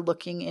we are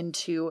looking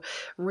into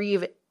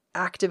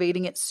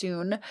activating it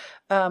soon.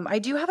 I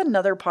do have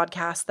another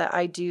podcast that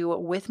I do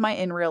with my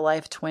in real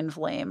life twin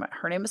flame.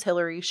 Her name is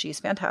Hillary.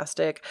 She's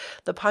fantastic.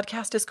 The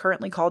podcast is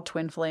currently called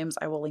Twin Flames.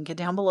 I will link it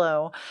down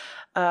below.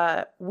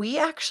 That's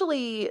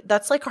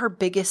like our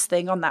biggest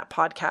thing on that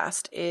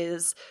podcast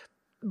is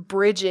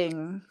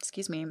bridging,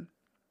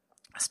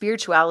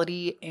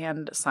 spirituality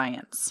and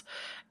science.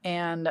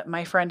 And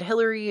my friend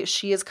Hillary,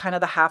 she is kind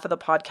of the half of the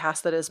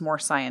podcast that is more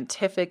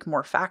scientific,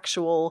 more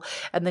factual.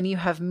 And then you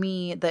have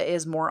me that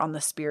is more on the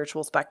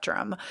spiritual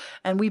spectrum.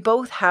 And we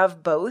both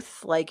have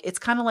both. Like, it's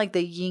kind of like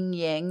the yin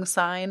yang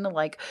sign.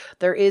 Like,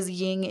 there is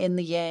yin in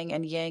the yang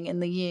and yang in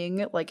the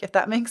yin. Like, if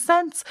that makes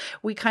sense,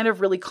 we kind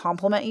of really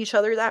complement each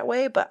other that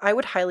way. But I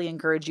would highly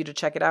encourage you to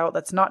check it out.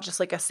 That's not just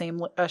like a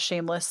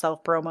shameless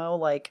self promo.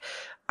 Like,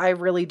 I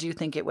really do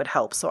think it would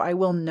help. So I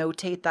will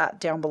notate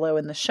that down below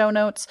in the show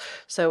notes.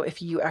 So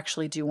if you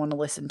actually do want to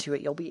listen to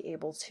it, you'll be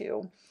able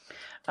to.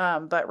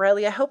 But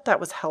Riley, I hope that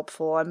was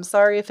helpful. I'm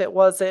sorry if it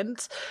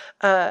wasn't.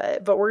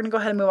 But we're going to go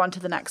ahead and move on to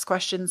the next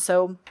question.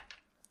 So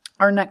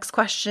our next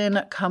question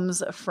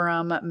comes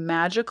from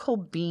Magical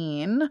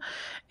Bean.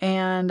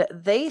 And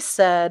they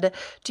said,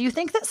 do you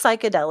think that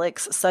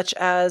psychedelics such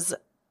as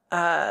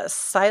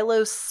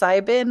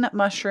psilocybin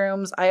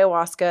mushrooms,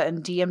 ayahuasca,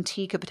 and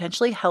DMT could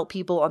potentially help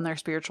people on their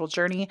spiritual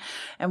journey?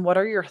 And what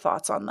are your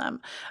thoughts on them?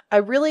 I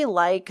really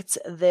liked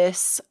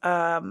this.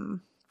 I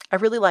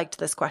really liked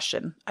this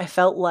question. I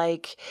felt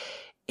like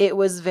it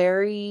was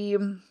very,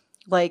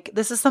 like,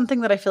 this is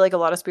something that I feel like a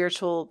lot of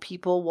spiritual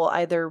people will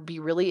either be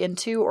really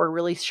into or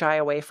really shy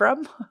away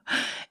from.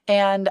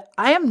 And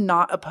I am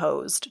not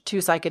opposed to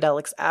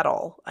psychedelics at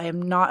all. I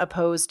am not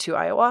opposed to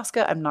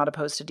ayahuasca. I'm not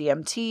opposed to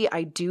DMT.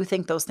 I do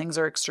think those things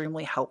are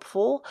extremely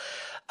helpful.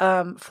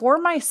 For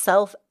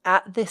myself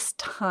at this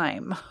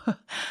time,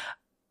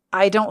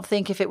 I don't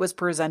think if it was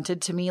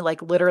presented to me,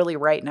 like literally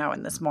right now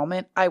in this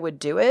moment, I would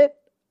do it.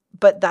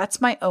 But that's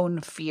my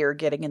own fear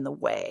getting in the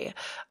way.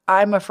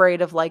 I'm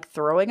afraid of like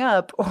throwing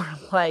up or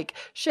like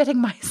shitting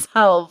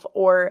myself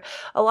or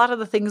a lot of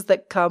the things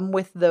that come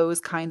with those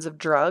kinds of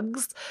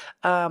drugs.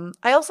 I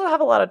also have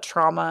a lot of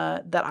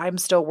trauma that I'm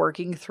still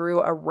working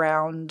through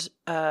around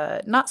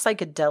not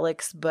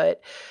psychedelics,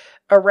 but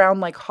around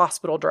like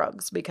hospital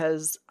drugs,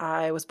 because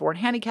I was born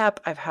handicapped.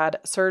 I've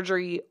had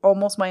surgery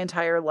almost my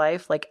entire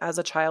life. Like as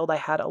a child, I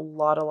had a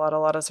lot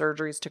of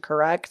surgeries to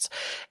correct.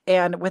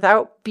 And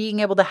without being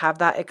able to have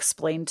that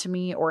explained to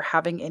me or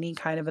having any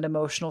kind of an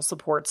emotional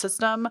support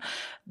system,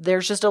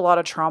 there's just a lot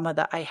of trauma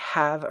that I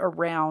have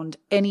around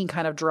any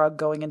kind of drug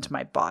going into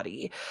my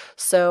body.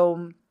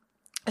 So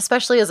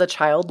especially as a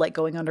child, like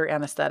going under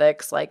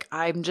anesthetics, like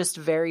I'm just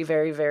very,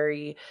 very,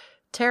 very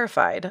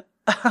terrified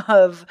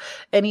of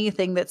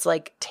anything that's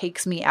like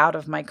takes me out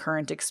of my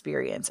current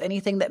experience,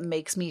 anything that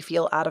makes me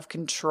feel out of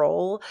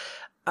control.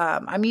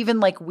 I'm even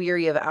like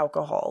weary of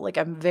alcohol. Like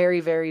I'm very,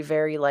 very,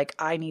 very like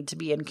I need to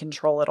be in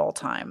control at all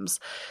times.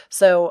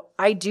 So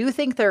I do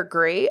think they're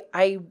great.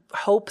 I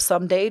hope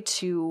someday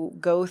to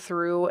go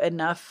through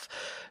enough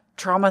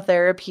trauma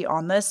therapy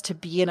on this to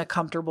be in a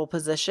comfortable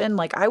position.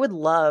 Like I would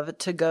love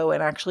to go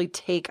and actually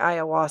take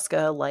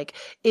ayahuasca like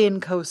in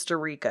Costa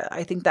Rica.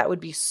 I think that would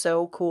be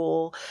so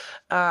cool.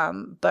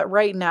 But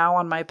right now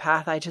on my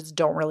path, I just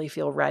don't really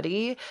feel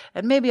ready,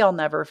 and maybe I'll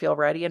never feel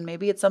ready, and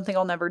maybe it's something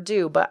I'll never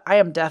do, but I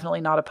am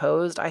definitely not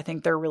opposed. I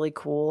think they're really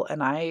cool.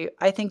 And I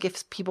think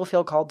if people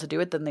feel called to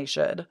do it, then they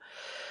should.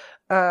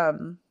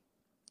 The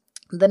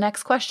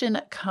next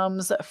question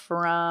comes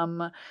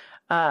from,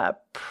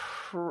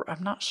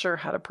 I'm not sure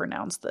how to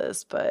pronounce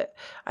this, but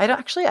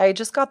I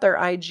just got their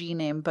IG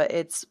name, but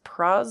it's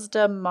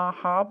Prasda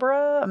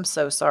Mahabra. I'm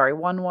so sorry.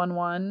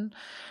 111.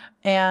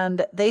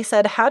 And they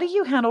said, how do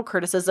you handle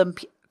criticism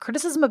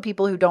of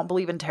people who don't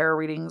believe in tarot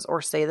readings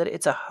or say that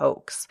it's a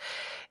hoax?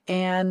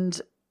 And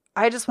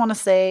I just want to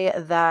say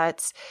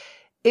that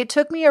it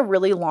took me a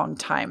really long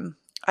time.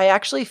 I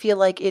actually feel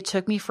like it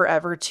took me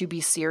forever to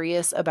be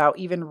serious about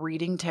even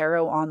reading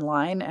tarot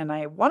online. And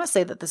I want to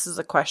say that this is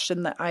a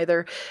question that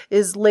either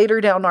is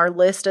later down our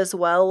list as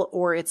well,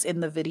 or it's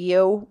in the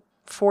video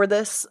for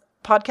this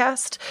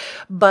podcast.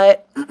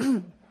 But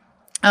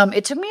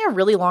it took me a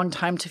really long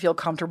time to feel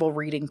comfortable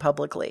reading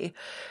publicly.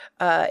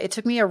 It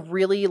took me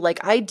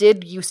I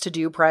did used to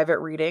do private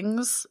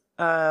readings.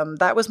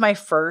 That was my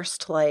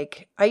first,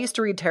 I used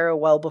to read tarot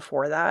well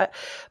before that,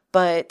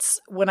 but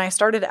when I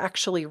started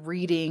actually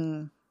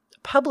reading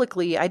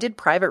publicly, I did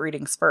private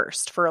readings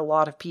first for a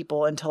lot of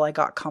people until I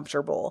got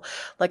comfortable.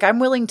 Like I'm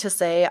willing to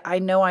say, I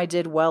know I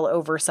did well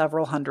over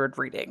several hundred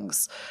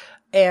readings,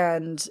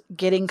 and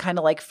getting kind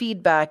of like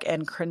feedback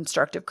and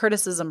constructive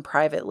criticism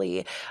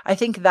privately. I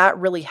think that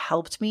really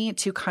helped me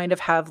to kind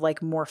of have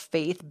like more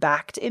faith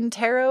backed in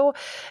tarot.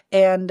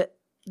 And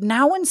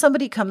now when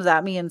somebody comes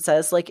at me and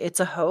says like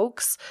it's a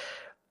hoax,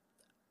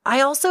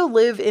 I also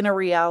live in a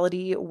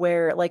reality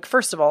where, like,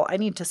 first of all, I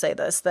need to say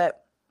this,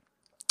 that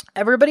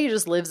everybody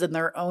just lives in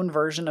their own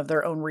version of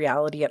their own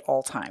reality at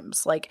all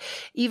times. Like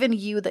even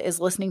you that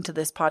is listening to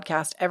this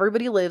podcast,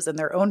 everybody lives in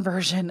their own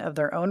version of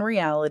their own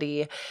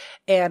reality.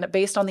 And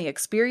based on the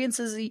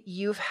experiences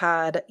you've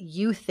had,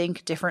 you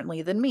think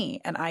differently than me,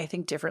 and I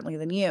think differently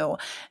than you.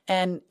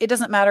 And it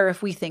doesn't matter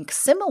if we think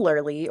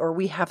similarly or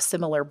we have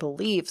similar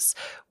beliefs.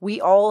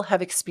 We all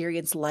have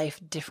experienced life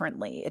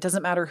differently. It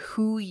doesn't matter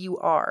who you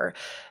are.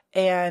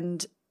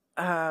 And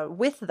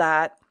with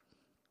that,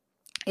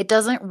 it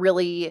doesn't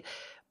really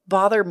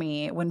bother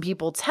me when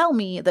people tell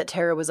me that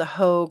tarot is a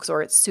hoax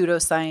or it's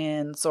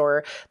pseudoscience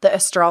or that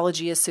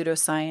astrology is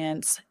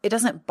pseudoscience. It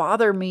doesn't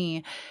bother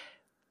me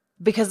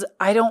because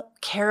I don't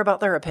care about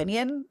their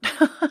opinion.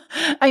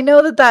 I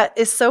know that that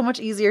is so much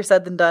easier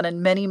said than done,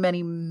 and many,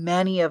 many,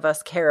 many of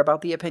us care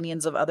about the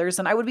opinions of others,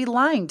 and I would be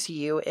lying to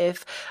you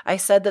if I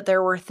said that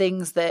there were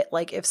things that,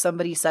 like, if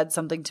somebody said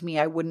something to me,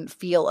 I wouldn't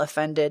feel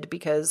offended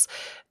because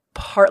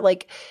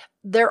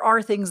there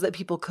are things that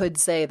people could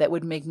say that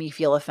would make me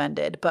feel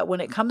offended. But when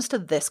it comes to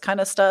this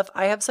kind of stuff,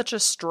 I have such a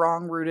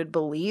strong rooted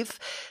belief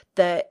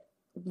that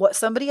what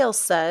somebody else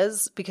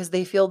says because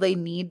they feel they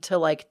need to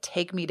like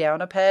take me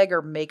down a peg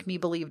or make me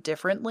believe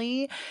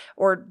differently,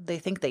 or they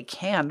think they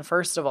can,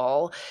 first of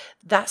all,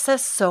 that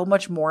says so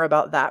much more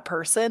about that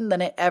person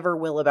than it ever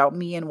will about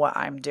me and what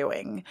I'm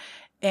doing.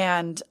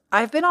 And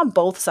I've been on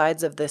both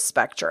sides of this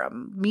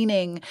spectrum,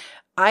 meaning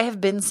I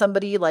have been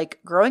somebody like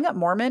growing up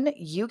Mormon,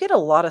 you get a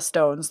lot of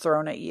stones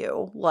thrown at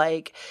you.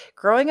 Like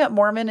growing up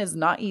Mormon is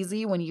not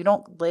easy when you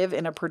don't live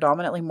in a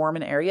predominantly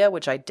Mormon area,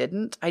 which I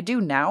didn't. I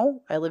do now.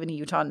 I live in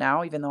Utah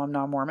now, even though I'm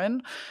not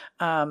Mormon.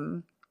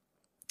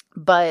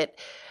 But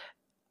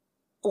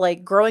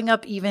like growing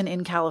up even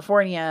in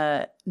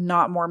California,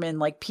 not Mormon,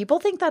 like people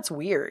think that's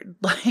weird.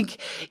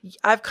 Like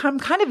I'm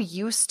kind of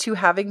used to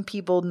having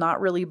people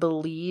not really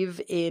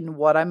believe in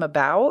what I'm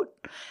about.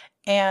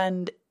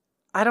 And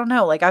I don't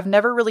know, like I've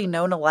never really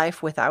known a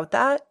life without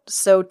that.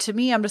 So to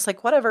me, I'm just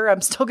like, whatever,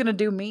 I'm still going to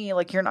do me.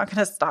 Like you're not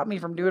going to stop me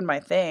from doing my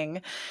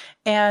thing.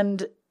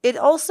 And it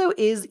also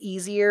is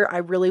easier. I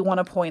really want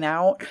to point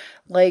out,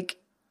 like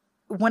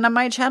when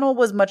my channel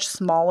was much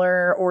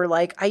smaller, or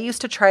like I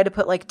used to try to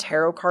put like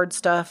tarot card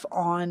stuff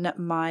on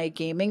my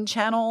gaming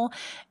channel,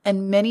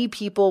 and many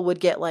people would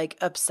get like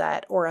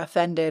upset or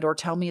offended or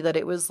tell me that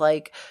it was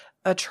like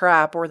a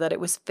trap or that it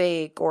was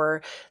fake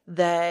or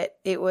that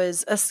it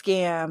was a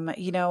scam,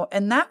 you know,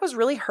 and that was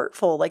really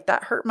hurtful. Like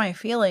that hurt my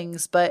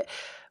feelings. But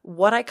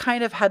what I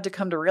kind of had to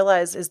come to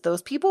realize is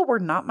those people were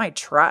not my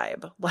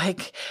tribe.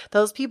 Like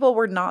those people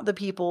were not the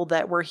people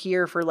that were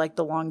here for like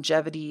the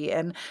longevity.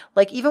 And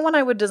like, even when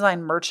I would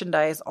design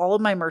merchandise, all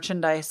of my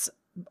merchandise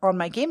on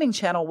my gaming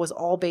channel was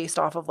all based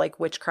off of like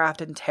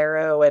witchcraft and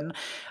tarot. And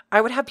I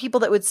would have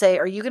people that would say,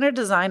 are you going to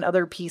design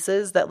other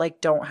pieces that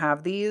like don't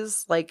have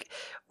these? Like,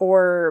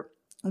 or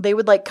they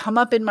would like come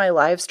up in my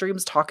live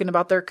streams talking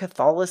about their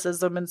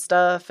Catholicism and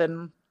stuff.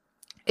 And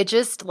it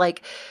just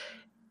like,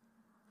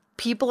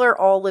 people are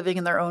all living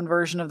in their own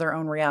version of their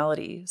own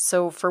reality.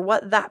 So for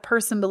what that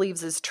person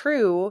believes is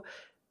true,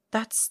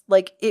 that's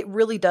like, it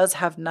really does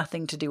have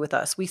nothing to do with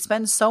us. We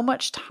spend so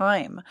much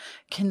time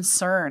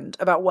concerned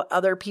about what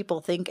other people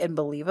think and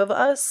believe of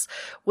us,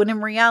 when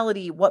in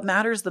reality, what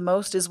matters the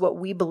most is what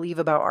we believe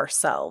about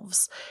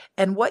ourselves.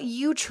 And what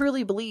you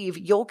truly believe,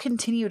 you'll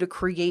continue to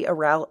create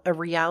a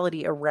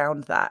reality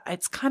around that.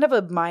 It's kind of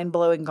a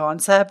mind-blowing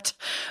concept,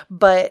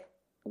 but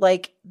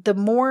like the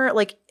more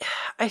like,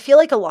 I feel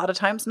like a lot of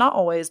times, not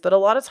always, but a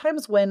lot of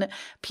times when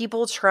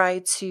people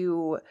try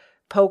to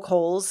poke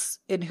holes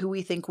in who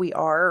we think we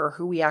are or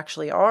who we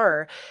actually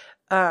are,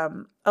 a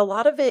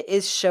lot of it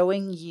is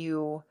showing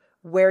you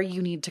where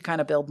you need to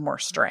kind of build more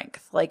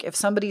strength. Like if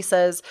somebody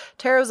says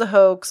tarot's a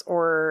hoax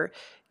or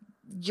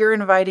you're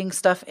inviting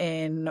stuff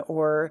in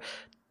or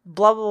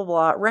blah, blah,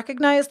 blah,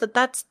 recognize that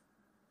that's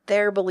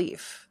their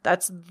belief.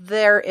 That's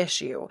their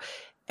issue.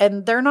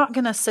 And they're not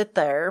going to sit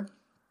there.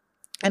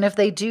 And if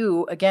they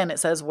do, again, it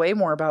says way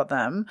more about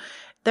them.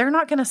 They're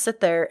not going to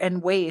sit there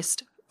and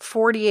waste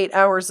 48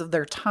 hours of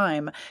their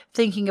time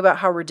thinking about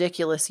how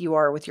ridiculous you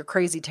are with your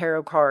crazy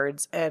tarot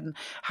cards and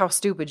how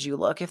stupid you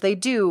look. If they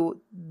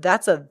do,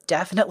 that's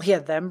definitely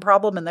a them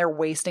problem and they're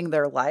wasting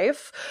their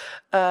life.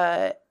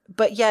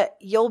 But yet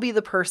you'll be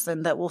the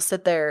person that will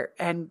sit there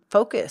and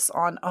focus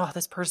on, oh,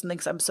 this person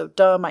thinks I'm so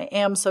dumb. I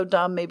am so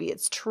dumb. Maybe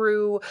it's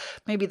true.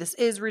 Maybe this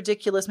is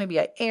ridiculous.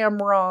 Maybe I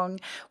am wrong.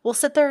 We'll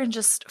sit there and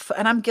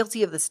and I'm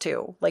guilty of this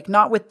too. Like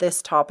not with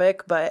this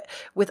topic, but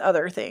with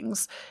other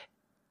things.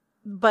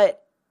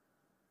 But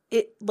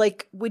it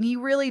like when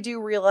you really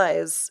do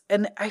realize,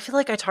 and I feel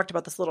like I talked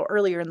about this a little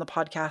earlier in the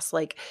podcast,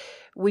 like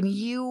when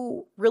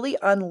you really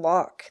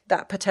unlock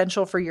that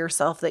potential for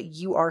yourself that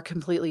you are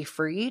completely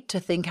free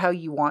to think how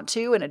you want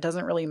to, and it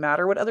doesn't really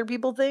matter what other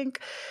people think,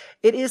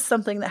 it is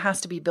something that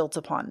has to be built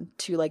upon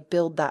to like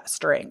build that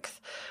strength.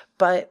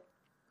 But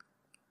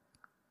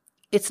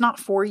it's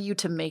not for you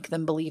to make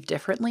them believe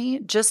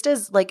differently, just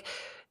as like,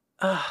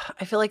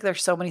 I feel like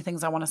there's so many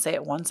things I want to say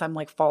at once. I'm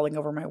like falling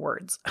over my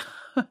words,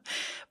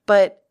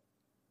 but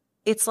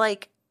it's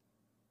like,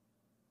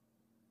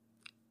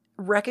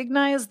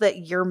 recognize that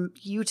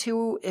you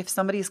two, if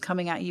somebody's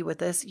coming at you with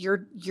this,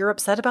 you're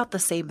upset about the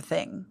same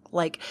thing.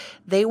 Like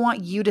they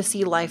want you to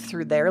see life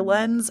through their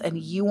lens and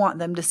you want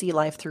them to see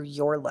life through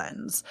your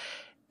lens.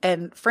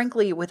 And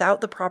frankly,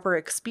 without the proper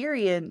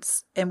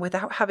experience and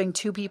without having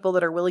two people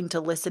that are willing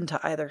to listen to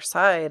either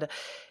side,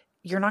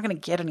 you're not going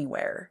to get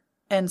anywhere.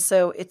 And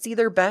so it's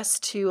either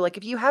best to, like,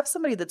 if you have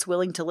somebody that's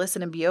willing to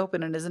listen and be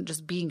open and isn't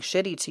just being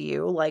shitty to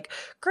you, like,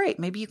 great,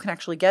 maybe you can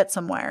actually get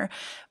somewhere.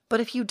 But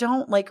if you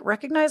don't, like,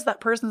 recognize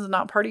that person's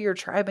not part of your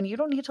tribe and you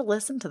don't need to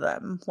listen to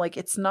them. Like,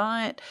 it's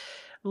not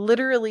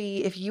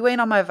literally, if you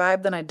ain't on my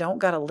vibe, then I don't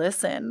gotta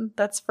listen.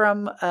 That's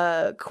from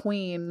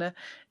Queen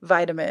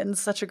Vitamins.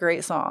 Such a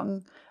great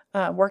song.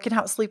 Working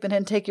out, sleeping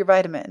in, take your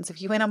vitamins.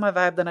 If you ain't on my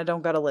vibe, then I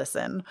don't gotta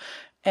listen.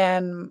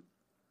 And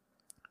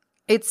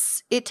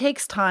it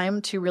takes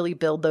time to really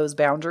build those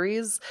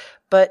boundaries.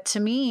 But to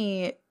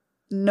me,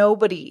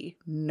 nobody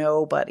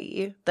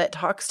that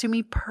talks to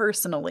me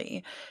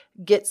personally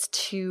gets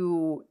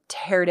to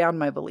tear down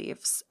my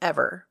beliefs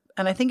ever.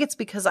 And I think it's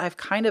because I've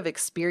kind of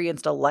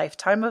experienced a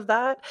lifetime of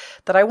that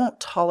I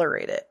won't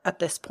tolerate it at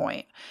this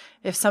point.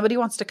 If somebody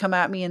wants to come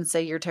at me and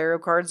say your tarot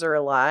cards are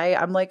a lie,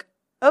 I'm like,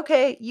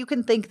 okay, you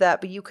can think that,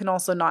 but you can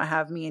also not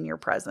have me in your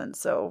presence.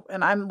 So,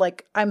 and I'm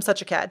like, I'm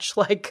such a catch,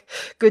 like,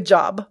 good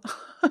job.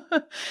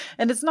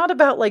 And it's not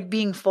about like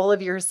being full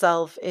of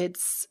yourself.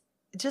 It's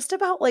just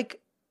about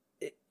like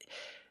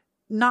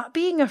not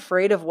being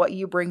afraid of what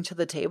you bring to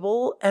the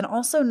table, and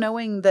also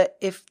knowing that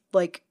if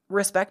like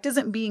respect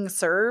isn't being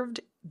served,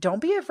 don't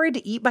be afraid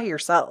to eat by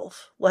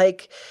yourself.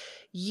 Like,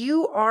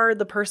 you are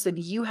the person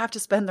you have to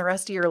spend the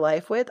rest of your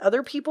life with.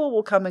 Other people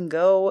will come and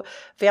go.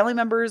 Family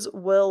members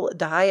will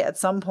die at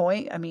some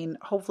point. I mean,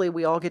 hopefully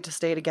we all get to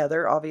stay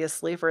together,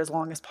 obviously, for as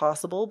long as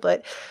possible.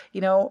 But,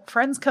 you know,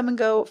 friends come and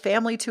go.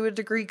 Family, to a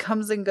degree,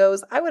 comes and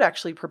goes. I would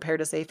actually prepare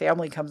to say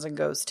family comes and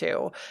goes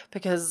too,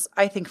 because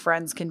I think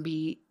friends can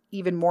be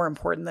even more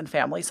important than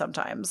family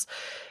sometimes,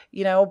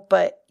 you know,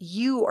 but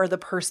you are the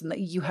person that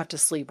you have to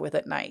sleep with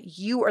at night.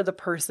 You are the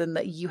person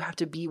that you have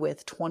to be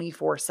with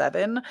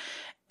 24/7.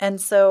 And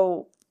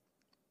so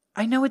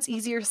I know it's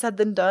easier said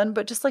than done,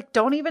 but just like,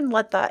 don't even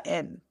let that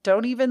in.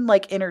 Don't even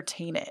like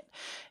entertain it.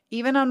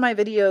 Even on my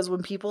videos,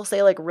 when people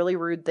say like really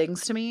rude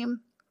things to me,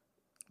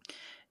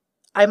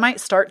 I might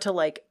start to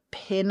like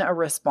pin a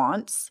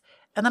response.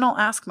 And then I'll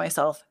ask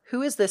myself,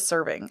 who is this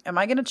serving? Am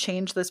I going to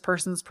change this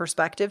person's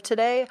perspective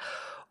today?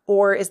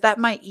 Or is that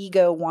my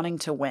ego wanting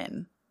to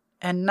win?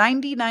 And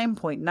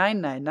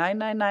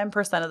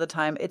 99.99999% of the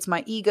time, it's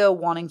my ego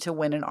wanting to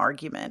win an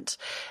argument.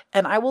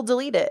 And I will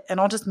delete it and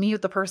I'll just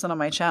mute the person on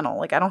my channel.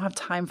 Like, I don't have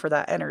time for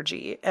that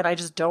energy and I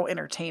just don't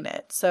entertain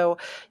it. So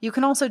you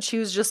can also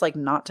choose just like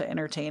not to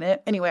entertain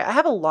it. Anyway, I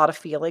have a lot of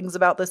feelings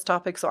about this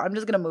topic, so I'm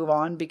just going to move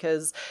on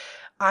because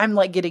I'm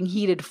like getting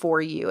heated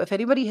for you. If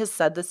anybody has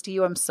said this to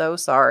you, I'm so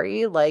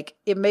sorry. Like,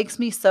 it makes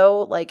me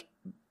so like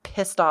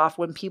pissed off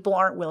when people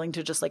aren't willing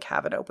to just like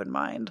have an open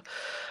mind.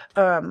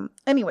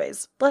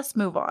 Anyways, let's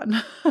move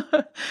on.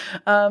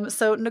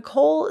 So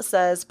Nicole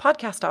says,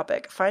 podcast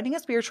topic, finding a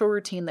spiritual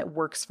routine that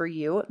works for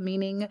you,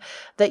 meaning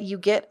that you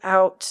get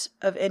out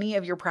of any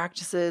of your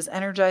practices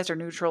energized or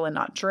neutral and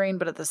not drained,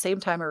 but at the same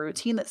time, a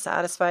routine that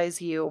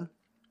satisfies you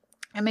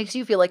and makes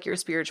you feel like your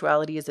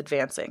spirituality is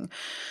advancing.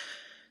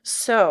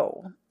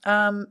 So,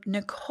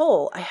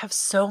 Nicole, I have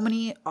so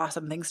many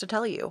awesome things to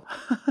tell you.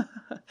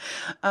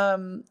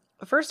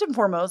 First and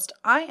foremost,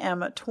 I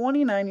am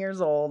 29 years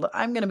old.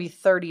 I'm going to be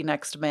 30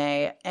 next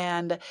May,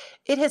 and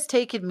it has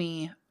taken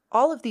me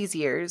all of these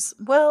years.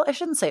 Well, I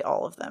shouldn't say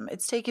all of them.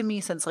 It's taken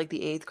me since like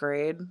the 8th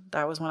grade.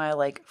 That was when I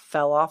like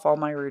fell off all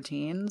my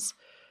routines.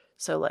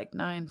 So like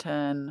 9,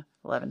 10,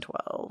 11,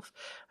 12.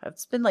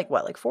 It's been like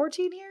what, like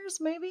 14 years,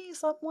 maybe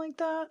something like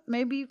that.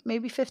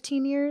 Maybe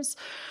 15 years.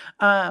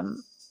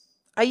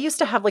 I used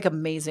to have like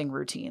amazing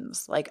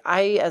routines. Like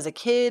as a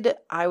kid,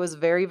 I was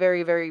very,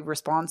 very, very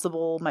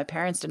responsible. My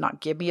parents did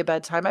not give me a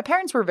bedtime. My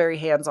parents were very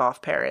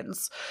hands-off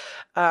parents.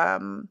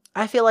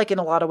 I feel like in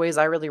a lot of ways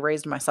I really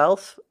raised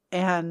myself.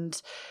 And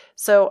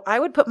so I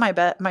would put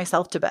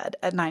myself to bed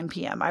at 9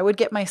 p.m. I would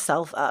get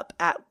myself up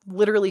at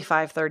literally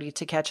 5:30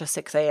 to catch a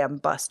 6 a.m.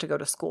 bus to go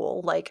to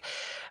school. Like,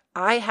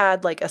 I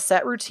had like a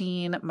set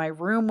routine. My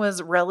room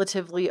was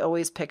relatively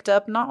always picked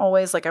up. Not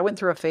always. Like, I went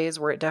through a phase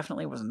where it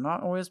definitely was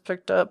not always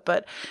picked up,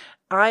 but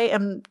I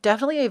am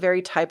definitely a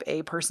very type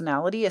A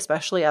personality,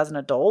 especially as an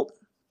adult.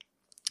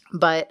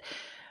 But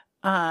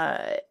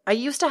I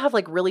used to have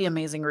like really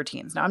amazing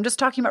routines. Now I'm just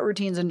talking about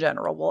routines in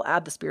general. We'll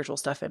add the spiritual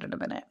stuff in a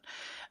minute.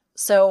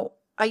 So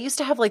I used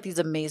to have like these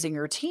amazing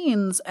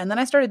routines, and then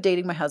I started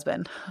dating my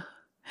husband.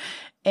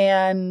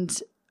 And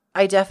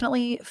I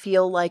definitely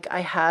feel like I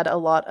had a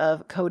lot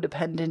of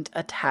codependent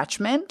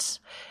attachment,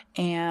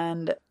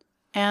 and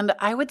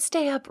I would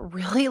stay up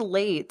really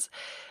late.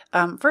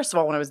 First of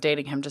all, when I was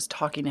dating him, just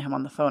talking to him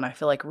on the phone, I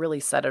feel like really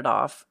set it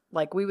off.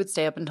 Like, we would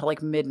stay up until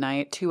like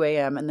midnight, 2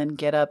 a.m., and then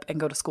get up and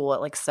go to school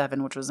at like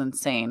 7, which was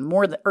insane.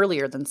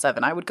 Earlier than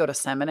 7. I would go to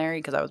seminary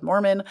because I was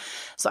Mormon.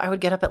 So I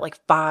would get up at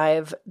like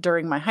 5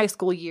 during my high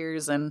school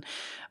years, and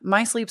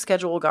my sleep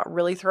schedule got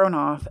really thrown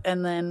off.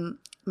 And then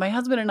my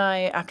husband and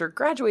I, after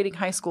graduating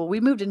high school,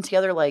 we moved in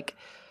together like,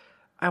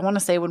 I want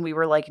to say when we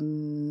were like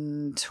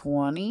 20,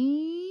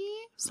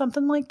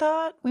 something like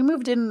that. We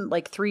moved in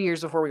like 3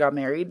 years before we got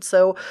married.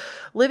 So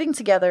living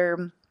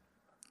together,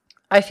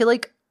 I feel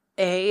like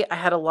I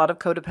had a lot of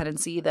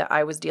codependency that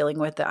I was dealing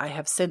with that I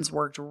have since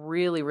worked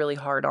really, really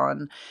hard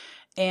on.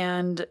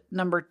 And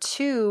number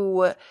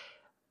 2,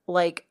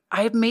 like,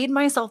 I made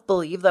myself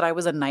believe that I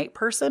was a night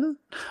person.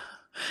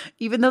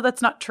 even though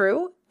that's not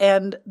true.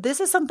 And this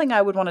is something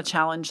I would want to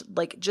challenge,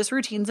 like just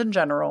routines in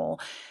general.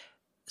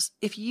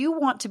 If you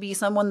want to be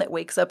someone that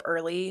wakes up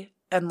early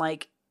and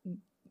like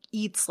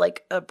eats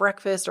like a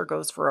breakfast or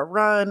goes for a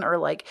run, or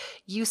like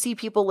you see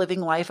people living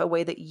life a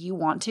way that you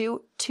want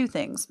to, two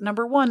things.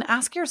 Number one,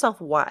 ask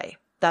yourself why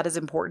that is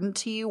important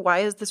to you. Why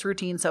is this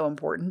routine so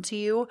important to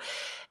you?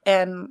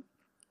 And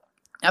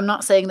I'm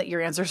not saying that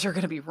your answers are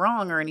going to be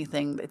wrong or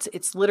anything.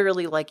 It's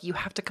literally like you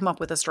have to come up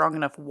with a strong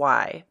enough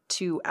why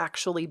to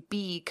actually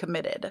be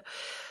committed.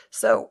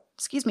 So,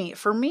 excuse me,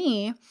 for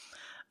me,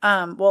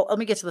 well, let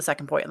me get to the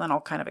second point and then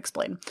I'll kind of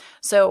explain.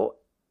 So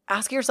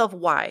ask yourself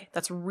why.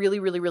 That's really,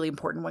 really, really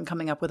important when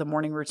coming up with a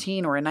morning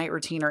routine or a night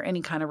routine or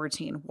any kind of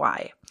routine.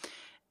 Why?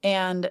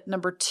 And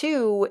number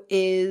two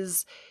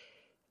is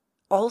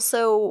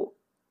also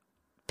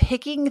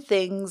picking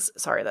things,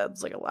 sorry, that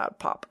was like a loud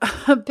pop,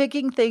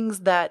 picking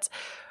things that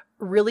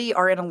really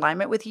are in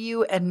alignment with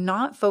you and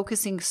not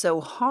focusing so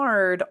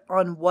hard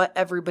on what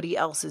everybody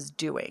else is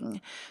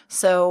doing.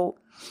 So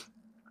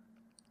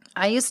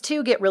I used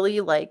to get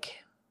really like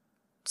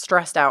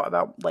stressed out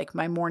about like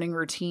my morning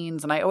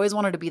routines. And I always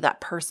wanted to be that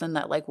person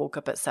that like woke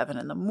up at 7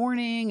 a.m.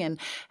 and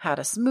had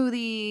a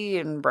smoothie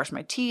and brushed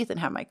my teeth and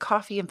had my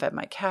coffee and fed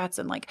my cats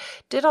and like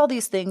did all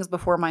these things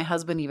before my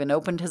husband even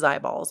opened his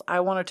eyeballs. I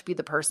wanted to be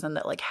the person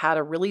that like had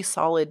a really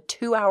solid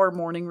 2-hour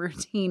morning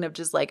routine of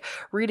just like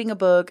reading a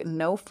book,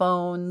 no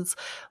phones,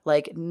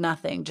 like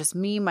nothing, just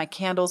me, my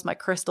candles, my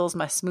crystals,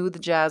 my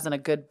smooth jazz, and a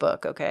good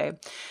book. Okay.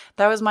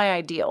 That was my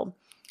ideal.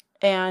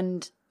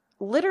 And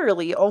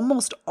literally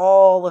almost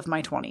all of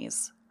my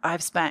 20s,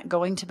 I've spent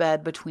going to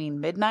bed between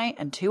midnight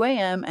and 2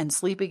 a.m. and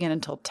sleeping in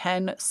until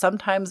 10,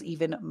 sometimes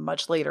even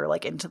much later,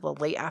 like into the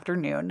late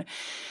afternoon.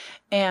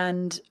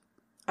 And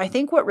I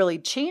think what really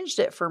changed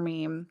it for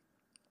me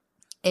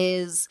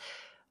is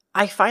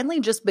I finally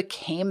just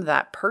became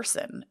that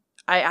person.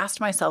 I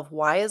asked myself,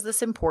 why is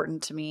this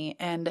important to me?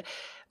 And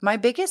my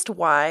biggest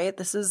why,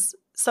 this is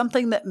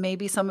something that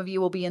maybe some of you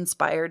will be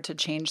inspired to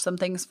change some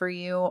things for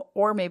you,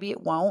 or maybe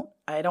it won't.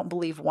 I don't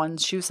believe one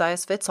shoe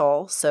size fits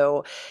all.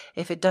 So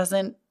if it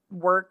doesn't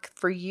work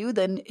for you,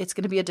 then it's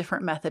going to be a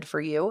different method for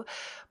you.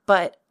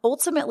 But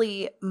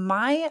ultimately,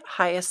 my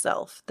highest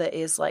self that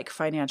is like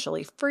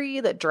financially free,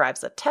 that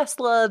drives a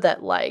Tesla,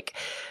 that like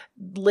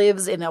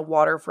lives in a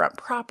waterfront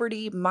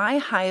property, my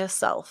highest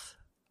self,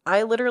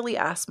 I literally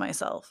ask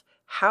myself,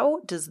 how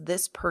does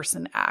this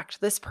person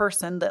act? This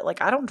person that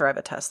like, I don't drive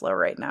a Tesla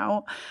right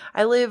now.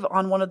 I live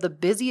on one of the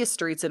busiest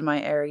streets in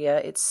my area.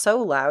 It's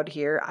so loud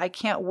here. I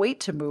can't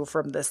wait to move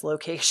from this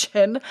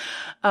location.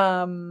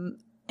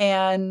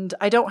 And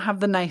I don't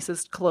have the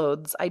nicest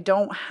clothes. I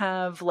don't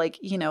have like,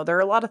 there are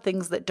a lot of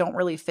things that don't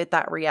really fit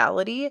that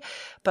reality.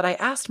 But I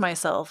asked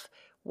myself,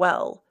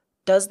 well,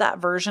 does that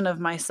version of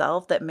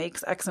myself that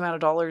makes X amount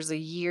of dollars a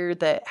year,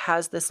 that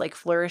has this like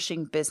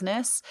flourishing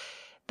business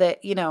that,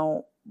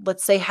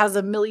 let's say has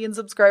 1 million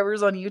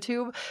subscribers on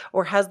YouTube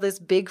or has this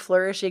big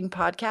flourishing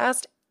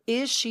podcast,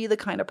 is she the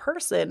kind of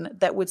person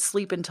that would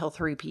sleep until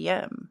 3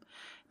 p.m.?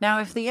 Now,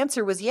 if the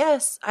answer was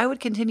yes, I would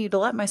continue to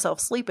let myself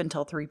sleep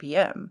until 3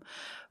 p.m.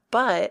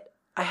 But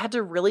I had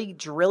to really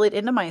drill it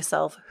into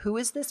myself. Who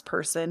is this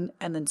person?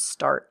 And then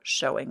start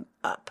showing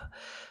up.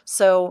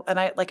 So,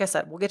 and like I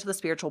said, we'll get to the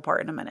spiritual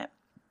part in a minute.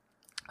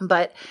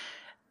 But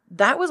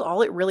that was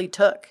all it really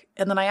took.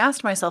 And then I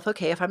asked myself,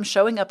 okay, if I'm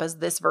showing up as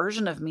this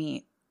version of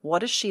me,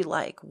 what is she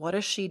like? What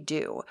does she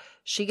do?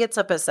 She gets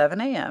up at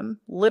 7 a.m.,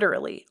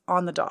 literally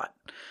on the dot.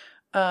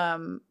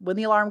 When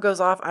the alarm goes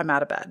off, I'm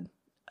out of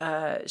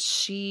bed.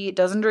 She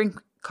doesn't drink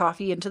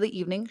coffee into the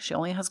evening. She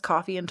only has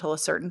coffee until a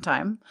certain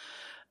time.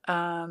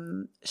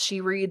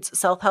 She reads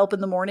self-help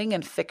in the morning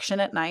and fiction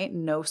at night,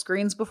 no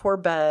screens before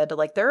bed.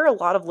 Like there are a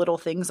lot of little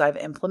things I've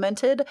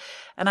implemented,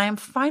 and I am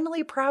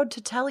finally proud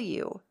to tell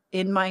you,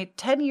 in my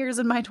 10 years,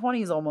 in my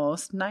 20s,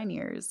 almost 9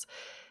 years,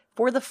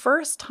 for the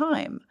first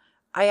time,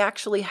 I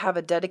actually have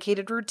a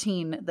dedicated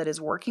routine that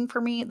is working for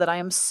me, that I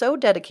am so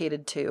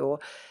dedicated to.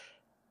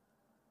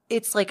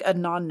 It's like a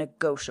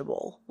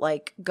non-negotiable,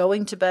 like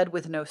going to bed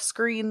with no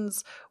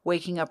screens,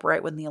 waking up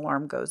right when the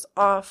alarm goes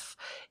off.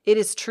 It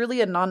is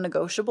truly a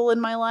non-negotiable in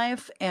my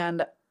life,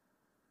 and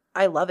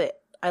I love it.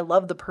 I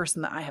love the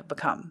person that I have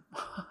become.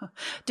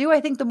 Do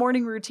I think the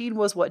morning routine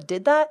was what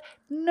did that?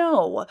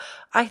 No.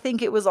 I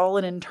think it was all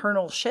an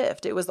internal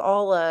shift. It was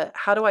all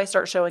how do I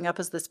start showing up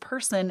as this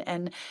person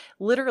and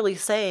literally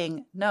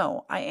saying,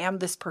 no, I am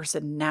this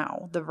person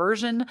now. The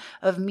version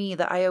of me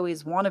that I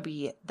always want to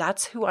be,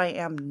 that's who I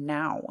am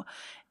now.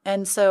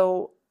 And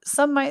so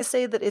some might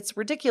say that it's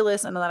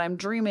ridiculous and that I'm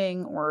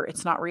dreaming or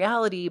it's not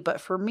reality.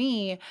 But for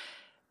me,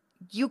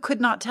 you could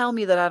not tell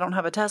me that I don't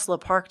have a Tesla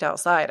parked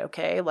outside,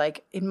 okay?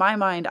 Like in my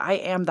mind, I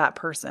am that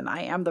person.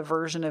 I am the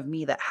version of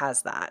me that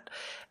has that.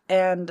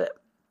 And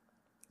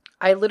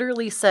I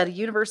literally said,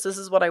 universe, this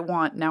is what I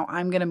want. Now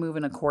I'm going to move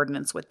in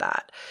accordance with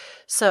that.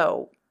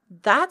 So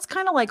that's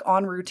kind of like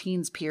on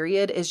routines,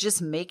 period, is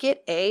just make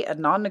it a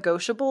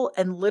non-negotiable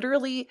and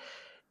literally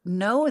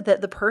know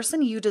that the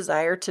person you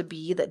desire to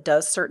be that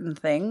does certain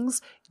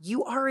things,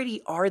 you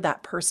already are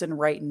that person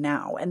right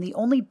now. And the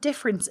only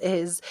difference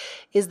is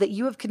that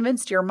you have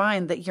convinced your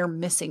mind that you're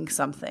missing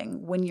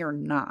something when you're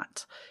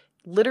not.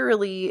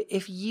 Literally,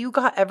 if you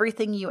got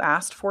everything you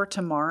asked for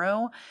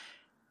tomorrow,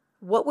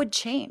 what would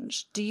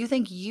change? Do you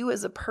think you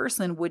as a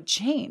person would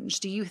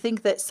change? Do you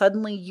think that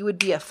suddenly you would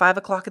be a 5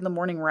 o'clock in the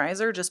morning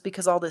riser just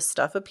because all this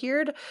stuff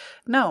appeared?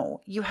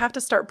 No, you have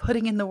to start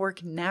putting in the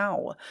work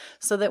now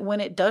so that when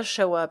it does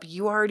show up,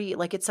 you already,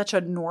 like, it's such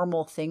a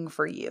normal thing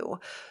for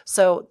you.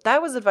 So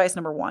that was advice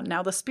number 1.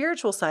 Now, the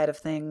spiritual side of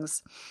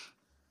things.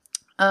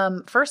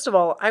 First of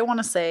all, I want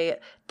to say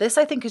this,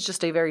 I think, is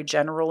just a very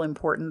general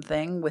important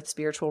thing with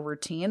spiritual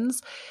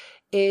routines.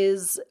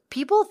 Is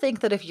people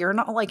think that if you're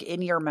not like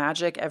in your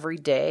magic every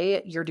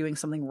day, you're doing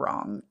something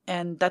wrong.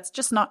 And that's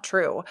just not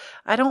true.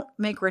 I don't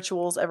make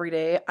rituals every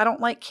day. I don't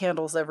light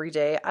candles every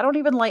day. I don't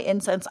even light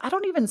incense. I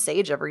don't even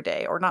sage every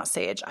day, or not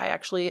sage. I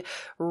actually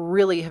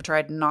really have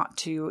tried not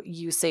to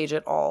use sage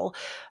at all.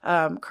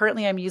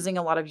 Currently, I'm using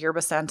a lot of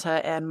yerba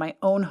santa and my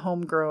own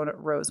homegrown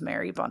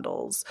rosemary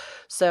bundles.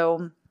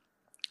 So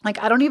like,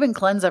 I don't even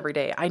cleanse every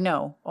day. I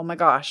know. Oh my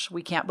gosh,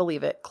 we can't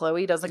believe it.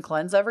 Chloe doesn't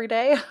cleanse every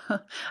day.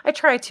 I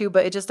try to,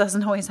 but it just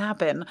doesn't always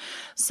happen.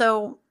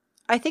 So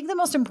I think the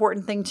most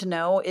important thing to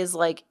know is,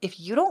 like, if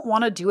you don't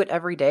want to do it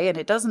every day and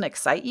it doesn't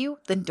excite you,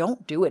 then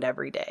don't do it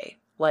every day.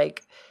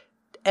 Like,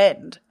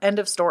 end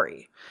of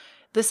story.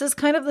 This is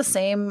kind of the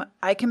same.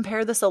 I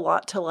compare this a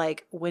lot to,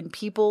 like, when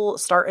people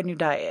start a new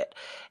diet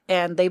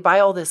and they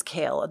buy all this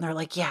kale and they're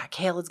like, yeah,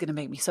 kale is going to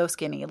make me so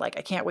skinny. Like,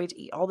 I can't wait to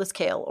eat all this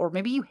kale. Or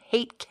maybe you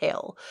hate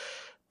kale,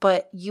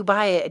 but you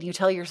buy it and you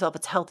tell yourself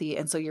it's healthy,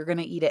 and so you're going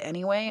to eat it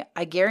anyway.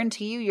 I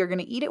guarantee you're going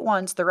to eat it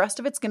once. The rest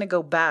of it's going to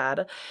go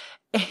bad.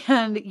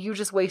 And you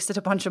just wasted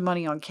a bunch of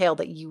money on kale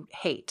that you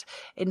hate.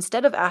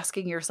 Instead of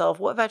asking yourself,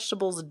 what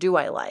vegetables do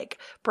I like?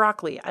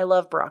 Broccoli. I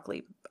love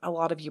broccoli. A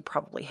lot of you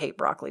probably hate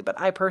broccoli, but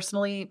I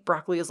personally,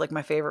 broccoli is like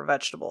my favorite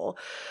vegetable.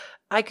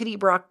 I could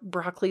eat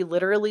broccoli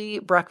literally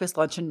breakfast,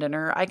 lunch, and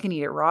dinner. I can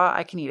eat it raw.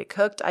 I can eat it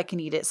cooked. I can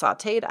eat it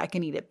sauteed. I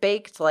can eat it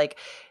baked. Like,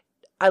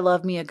 I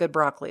love me a good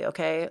broccoli,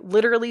 okay?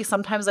 Literally,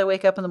 sometimes I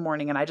wake up in the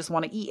morning and I just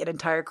want to eat an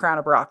entire crown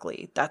of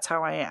broccoli. That's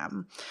how I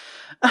am.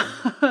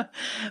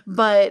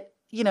 But,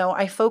 you know,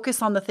 I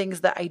focus on the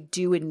things that I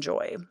do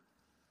enjoy.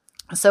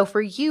 So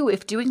for you,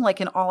 if doing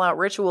like an all-out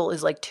ritual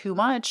is like too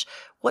much,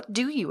 what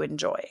do you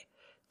enjoy?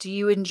 Do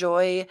you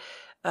enjoy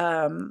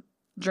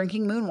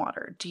drinking moon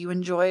water? Do you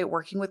enjoy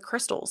working with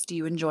crystals? Do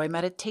you enjoy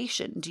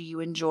meditation? Do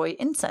you enjoy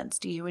incense?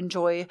 Do you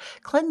enjoy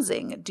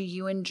cleansing? Do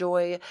you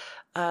enjoy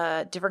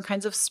different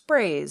kinds of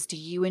sprays? Do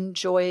you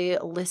enjoy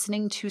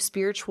listening to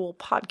spiritual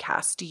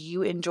podcasts? Do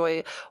you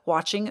enjoy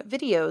watching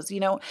videos?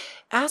 You know,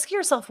 ask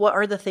yourself, what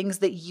are the things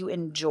that you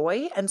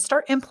enjoy, and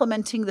start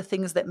implementing the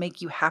things that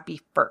make you happy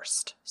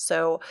first.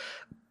 So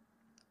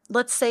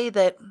let's say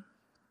that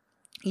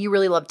you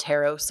really love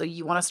tarot, so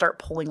you want to start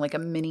pulling like a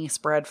mini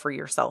spread for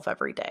yourself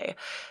every day.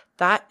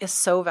 That is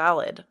so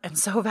valid and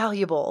so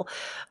valuable.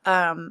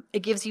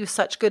 It gives you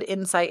such good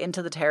insight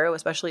into the tarot,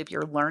 especially if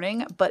you're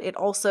learning, but it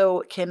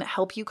also can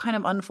help you kind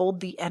of unfold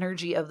the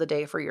energy of the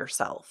day for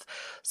yourself.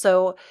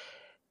 So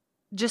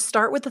just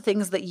start with the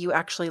things that you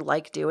actually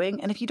like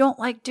doing. And if you don't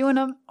like doing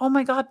them, oh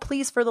my God,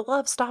 please, for the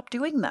love, stop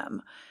doing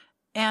them.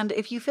 And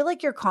if you feel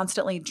like you're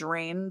constantly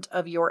drained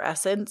of your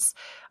essence,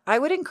 I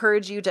would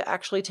encourage you to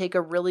actually take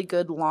a really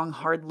good, long,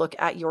 hard look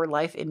at your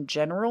life in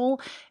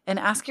general and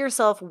ask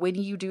yourself, when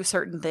you do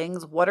certain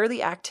things, what are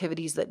the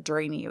activities that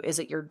drain you? Is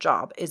it your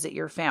job? Is it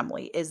your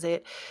family? Is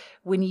it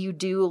when you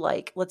do,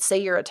 like, let's say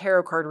you're a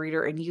tarot card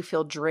reader and you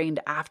feel drained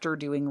after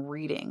doing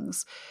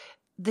readings?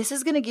 This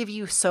is going to give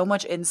you so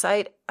much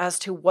insight as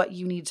to what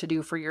you need to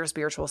do for your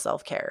spiritual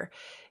self-care.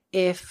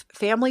 If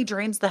family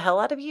drains the hell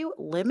out of you,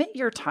 limit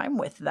your time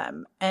with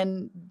them.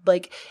 And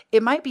like,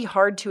 it might be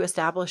hard to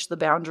establish the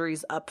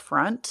boundaries up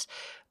front,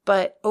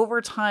 but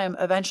over time,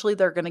 eventually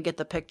they're going to get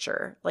the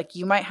picture. Like,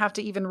 you might have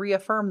to even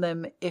reaffirm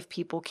them if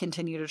people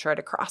continue to try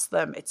to cross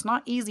them. It's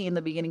not easy in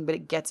the beginning, but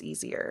it gets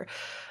easier.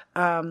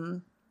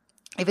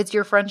 If it's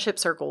your friendship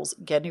circles,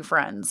 get new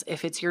friends.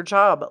 If it's your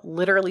job,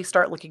 literally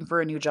start looking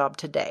for a new job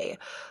today.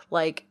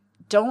 Like,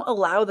 don't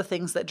allow the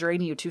things that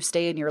drain you to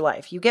stay in your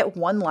life. You get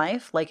one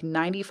life, like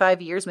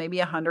 95 years, maybe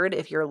 100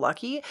 if you're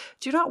lucky.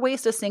 Do not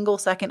waste a single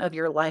second of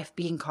your life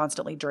being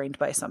constantly drained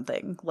by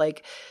something.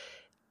 Like,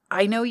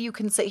 I know you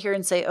can sit here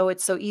and say, oh,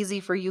 it's so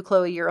easy for you,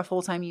 Chloe. You're a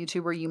full-time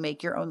YouTuber. You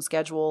make your own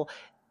schedule.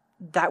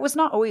 That was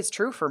not always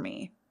true for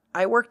me.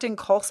 I worked in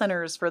call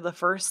centers for the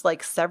first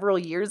like several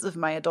years of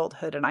my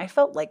adulthood, and I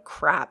felt like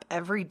crap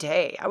every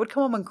day. I would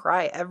come home and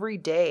cry every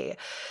day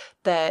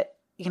that,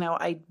 you know,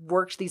 I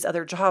worked these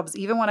other jobs.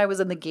 Even when I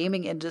was in the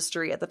gaming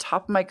industry at the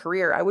top of my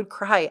career, I would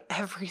cry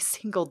every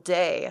single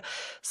day.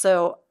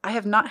 So I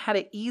have not had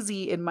it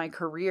easy in my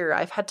career.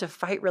 I've had to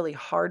fight really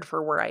hard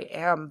for where I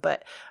am,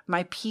 but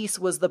my peace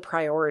was the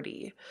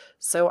priority.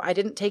 So I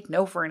didn't take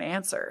no for an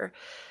answer.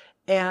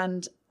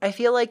 And I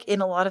feel like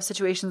in a lot of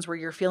situations where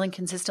you're feeling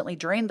consistently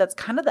drained, that's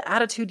kind of the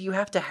attitude you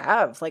have to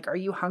have. Like, are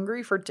you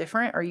hungry for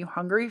different? Are you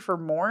hungry for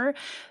more?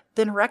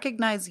 Then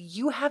recognize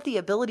you have the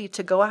ability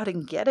to go out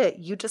and get it.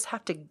 You just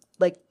have to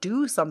like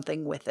do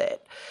something with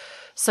it.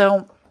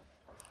 So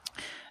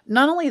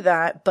not only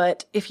that,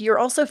 but if you're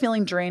also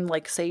feeling drained,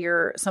 like say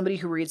you're somebody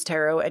who reads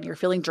tarot and you're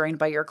feeling drained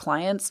by your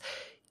clients,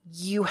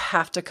 you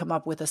have to come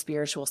up with a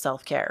spiritual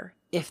self-care.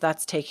 If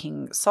that's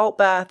taking salt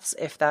baths,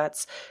 if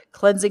that's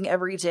cleansing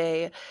every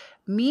day.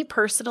 Me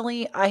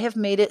personally, I have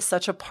made it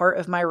such a part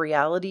of my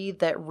reality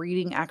that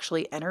reading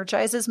actually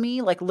energizes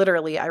me. Like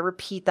literally, I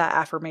repeat that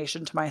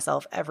affirmation to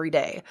myself every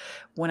day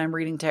when I'm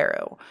reading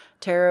tarot.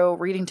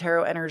 Reading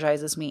tarot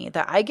energizes me.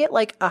 That I get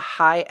like a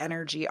high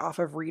energy off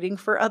of reading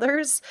for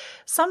others.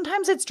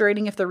 Sometimes it's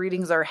draining if the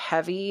readings are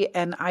heavy,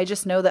 and I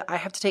just know that I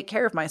have to take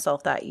care of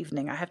myself that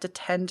evening. I have to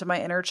tend to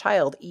my inner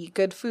child, eat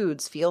good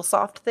foods, feel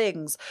soft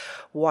things,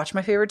 watch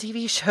my favorite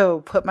TV show,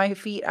 put my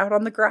feet out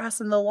on the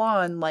grass and the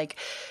lawn. Like,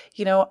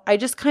 you know, I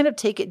just kind of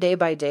take it day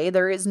by day.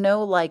 There is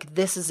no like,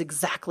 this is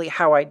exactly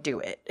how I do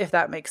it, if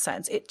that makes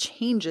sense. It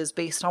changes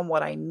based on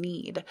what I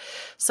need.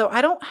 So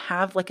I don't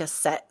have like a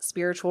set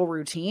spiritual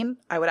routine.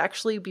 I would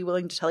actually be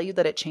willing to tell you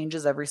that it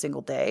changes every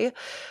single day.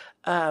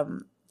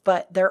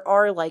 But there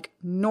are like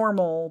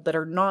normal that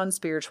are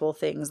non-spiritual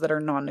things that are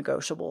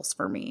non-negotiables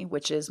for me,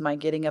 which is my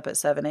getting up at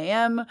 7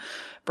 a.m.,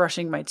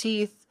 brushing my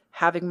teeth,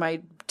 having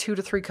my 2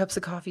 to 3 cups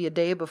of coffee a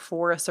day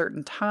before a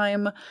certain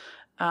time,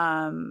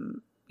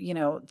 you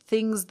know,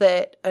 things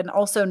that, and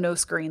also no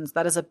screens.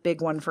 That is a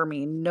big one for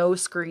me. No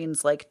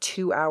screens like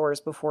 2 hours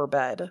before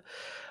bed.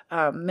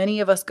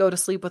 Many of us go to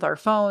sleep with our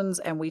phones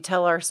and we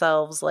tell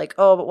ourselves like,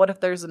 oh, but what if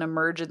there's an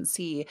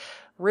emergency?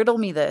 Riddle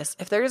me this.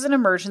 If there's an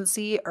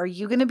emergency, are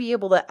you going to be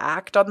able to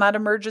act on that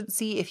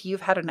emergency if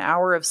you've had an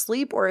hour of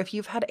sleep or if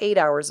you've had 8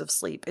 hours of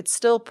sleep? It's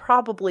still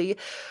probably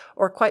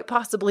or quite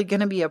possibly going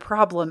to be a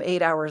problem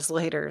 8 hours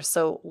later.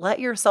 So let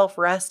yourself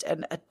rest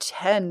and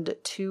attend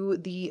to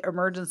the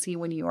emergency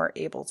when you are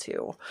able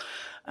to.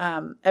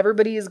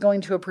 Everybody is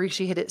going to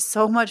appreciate it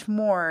so much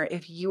more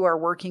if you are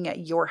working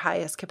at your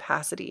highest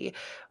capacity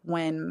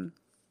when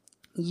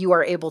you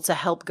are able to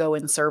help go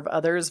and serve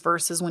others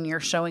versus when you're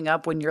showing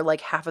up when you're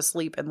like half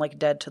asleep and like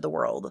dead to the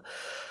world.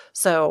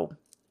 So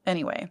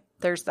anyway,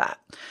 there's that.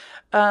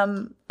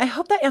 I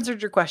hope that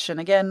answered your question.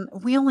 Again,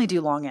 we only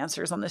do long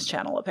answers on this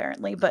channel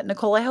apparently, but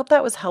Nicole, I hope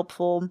that was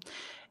helpful.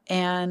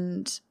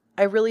 And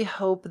I really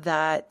hope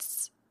that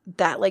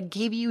like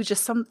gave you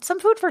just some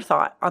food for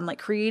thought on like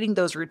creating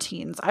those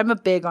routines. I'm a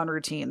big on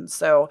routines.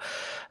 So,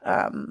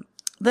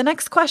 the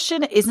next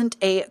question isn't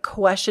a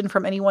question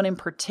from anyone in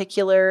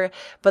particular,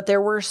 but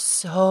there were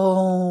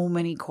so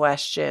many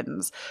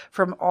questions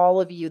from all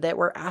of you that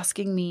were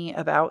asking me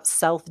about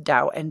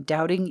self-doubt and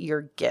doubting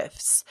your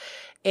gifts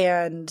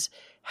and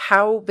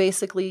how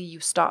basically you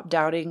stopped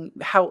doubting,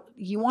 how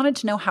you wanted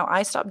to know how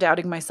I stopped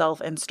doubting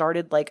myself and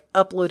started like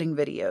uploading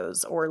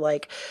videos or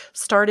like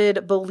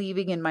started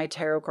believing in my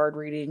tarot card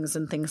readings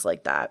and things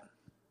like that.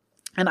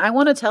 And I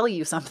want to tell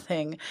you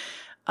something.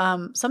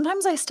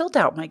 Sometimes I still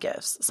doubt my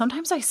gifts.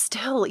 Sometimes I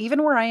still,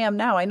 even where I am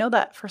now, I know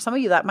that for some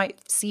of you that might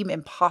seem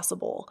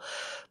impossible,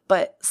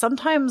 but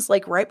sometimes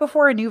like right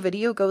before a new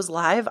video goes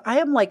live, I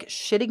am like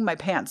shitting my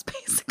pants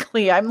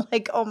basically. I'm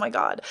like, oh my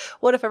God,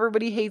 what if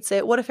everybody hates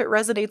it? What if it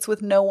resonates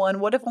with no one?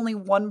 What if only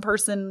one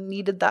person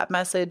needed that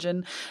message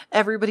and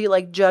everybody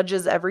like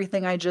judges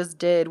everything I just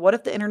did? What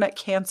if the internet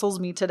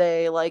cancels me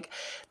today? Like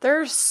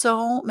there's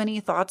so many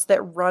thoughts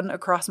that run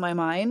across my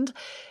mind,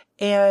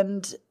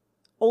 and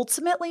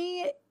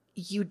ultimately,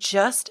 you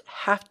just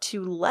have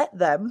to let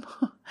them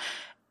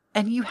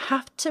and you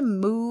have to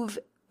move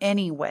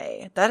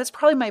anyway. That is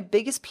probably my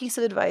biggest piece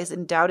of advice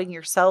in doubting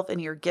yourself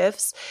and your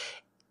gifts.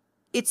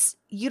 It's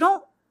you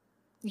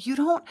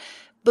don't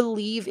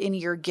believe in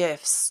your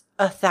gifts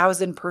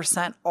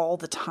 1,000% all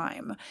the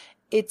time.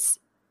 It's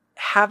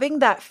having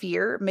that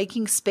fear,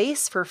 making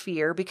space for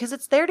fear because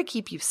it's there to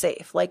keep you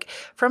safe. Like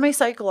from a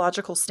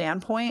psychological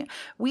standpoint,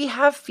 we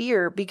have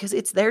fear because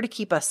it's there to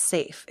keep us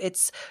safe.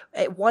 It's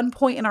at one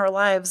point in our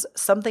lives,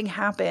 something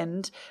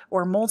happened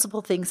or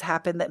multiple things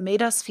happened that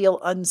made us feel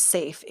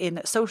unsafe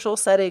in social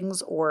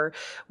settings or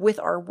with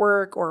our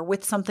work or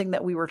with something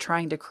that we were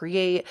trying to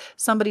create.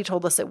 Somebody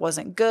told us it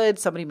wasn't good.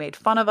 Somebody made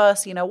fun of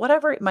us,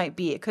 whatever it might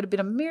be. It could have been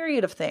a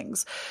myriad of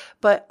things,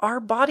 but our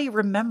body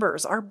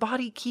remembers, our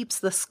body keeps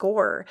the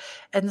score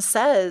and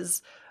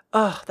says,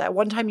 oh, that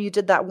one time you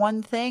did that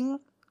one thing,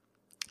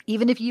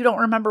 even if you don't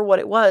remember what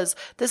it was,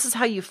 this is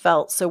how you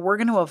felt. So we're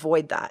going to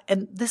avoid that.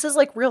 And this is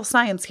like real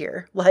science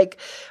here. Like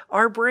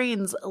our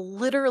brains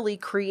literally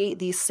create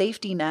these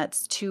safety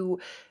nets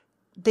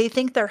they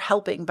think they're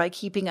helping by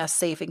keeping us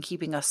safe and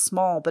keeping us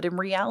small. But in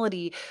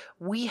reality,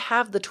 we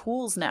have the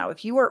tools now.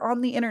 If you are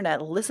on the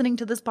internet listening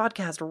to this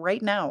podcast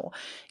right now,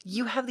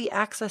 you have the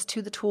access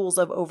to the tools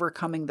of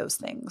overcoming those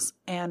things.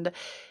 And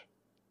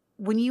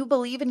when you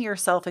believe in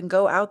yourself and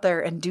go out there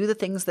and do the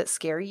things that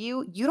scare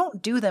you, you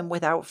don't do them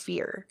without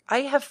fear. I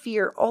have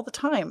fear all the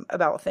time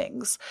about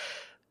things,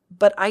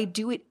 but I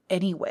do it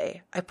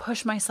anyway. I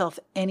push myself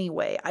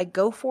anyway. I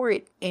go for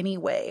it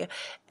anyway.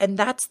 And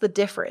that's the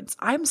difference.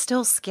 I'm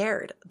still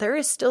scared. There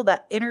is still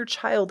that inner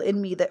child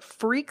in me that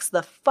freaks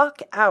the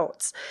fuck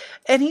out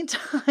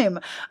anytime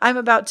I'm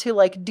about to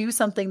like do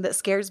something that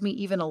scares me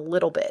even a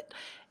little bit.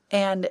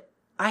 And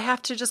I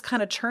have to just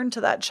kind of turn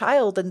to that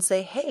child and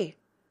say, hey,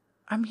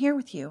 I'm here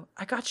with you.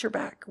 I got your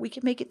back. We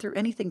can make it through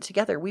anything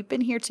together. We've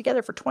been here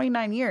together for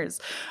 29 years.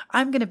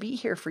 I'm going to be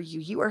here for you.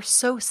 You are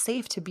so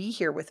safe to be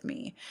here with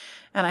me.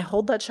 And I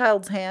hold that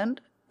child's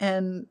hand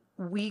and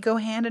we go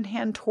hand in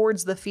hand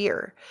towards the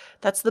fear.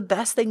 That's the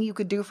best thing you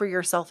could do for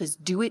yourself is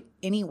do it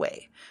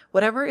anyway.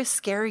 Whatever is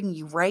scaring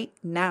you right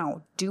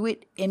now, do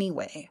it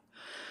anyway.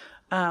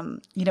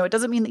 It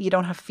doesn't mean that you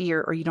don't have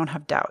fear or you don't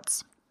have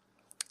doubts.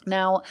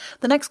 Now,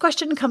 the next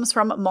question comes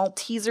from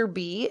Malteser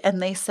B,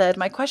 and they said,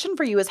 my question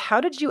for you is,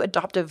 how did you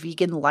adopt a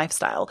vegan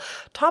lifestyle?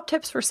 Top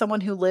tips for someone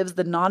who lives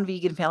the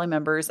non-vegan family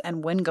members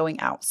and when going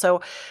out.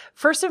 So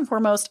first and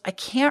foremost, I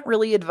can't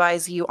really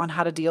advise you on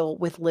how to deal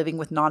with living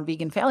with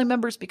non-vegan family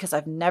members because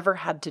I've never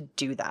had to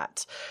do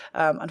that.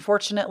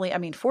 Fortunately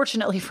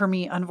for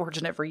me,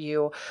 unfortunate for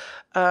you,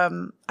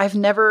 I've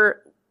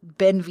never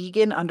been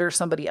vegan under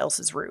somebody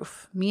else's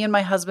roof. Me and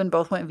my husband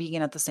both went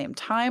vegan at the same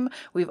time.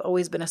 We've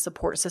always been a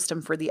support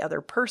system for the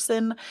other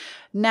person.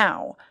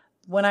 Now,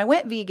 when I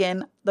went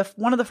vegan,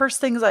 one of the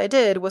first things I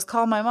did was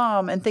call my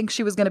mom and think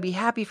she was going to be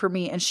happy for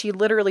me. And she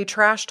literally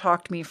trash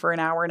talked me for an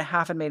hour and a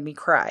half and made me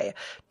cry.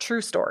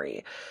 True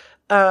story.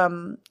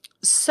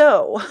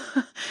 So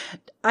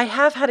I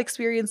have had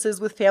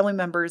experiences with family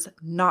members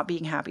not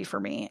being happy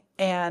for me.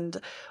 And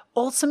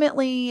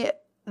ultimately,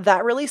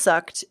 that really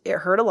sucked. It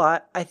hurt a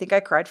lot. I think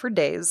I cried for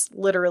days,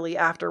 literally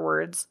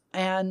afterwards.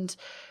 And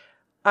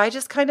I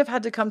just kind of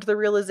had to come to the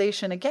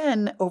realization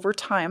again over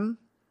time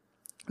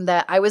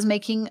that I was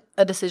making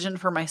a decision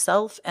for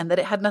myself and that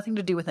it had nothing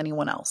to do with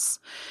anyone else.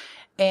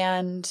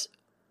 And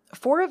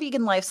for a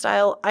vegan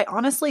lifestyle, I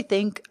honestly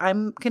think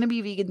I'm going to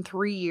be vegan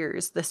 3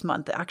 years this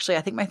month. Actually,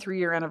 I think my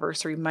 3-year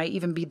anniversary might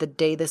even be the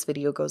day this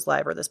video goes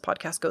live or this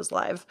podcast goes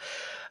live.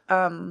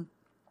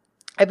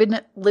 I've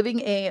been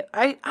living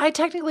I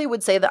technically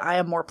would say that I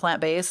am more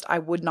plant-based. I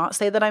would not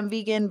say that I'm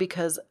vegan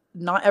because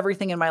not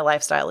everything in my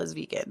lifestyle is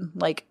vegan.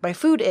 Like my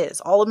food is,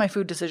 all of my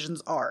food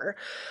decisions are.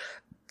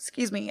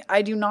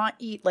 I do not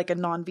eat like a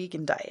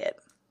non-vegan diet.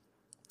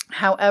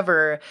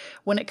 However,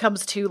 when it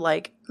comes to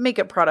like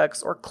makeup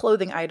products or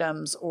clothing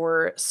items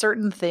or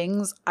certain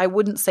things, I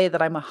wouldn't say that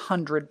I'm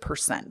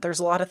 100%. There's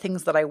a lot of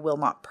things that I will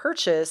not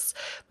purchase,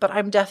 but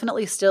I'm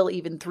definitely still,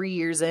 even 3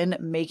 years in,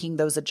 making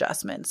those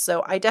adjustments.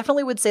 So I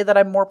definitely would say that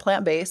I'm more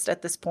plant-based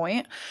at this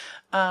point.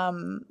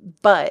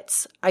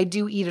 But I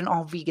do eat an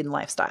all vegan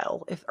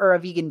lifestyle or a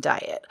vegan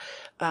diet.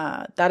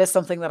 That is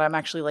something that I'm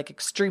actually like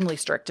extremely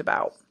strict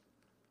about.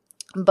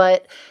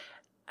 But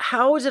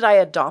how did I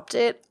adopt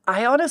it?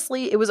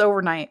 It was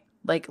overnight.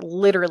 Like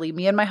literally,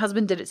 me and my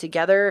husband did it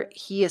together.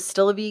 He is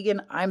still a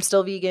vegan. I'm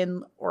still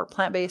vegan, or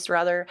plant-based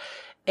rather.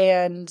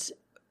 And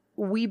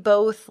we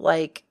both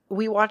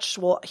we watched,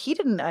 he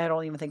didn't, I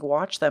don't even think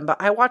watch them,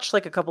 but I watched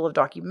like a couple of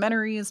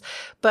documentaries.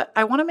 But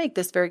I want to make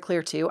this very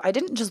clear too. I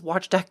didn't just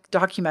watch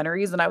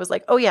documentaries and I was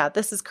like, oh yeah,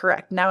 this is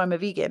correct. Now I'm a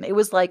vegan. It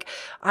was like,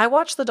 I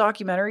watched the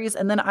documentaries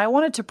and then I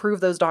wanted to prove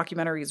those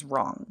documentaries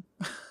wrong.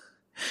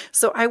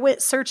 So I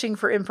went searching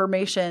for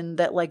information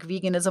that like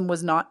veganism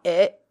was not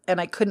it,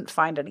 and I couldn't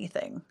find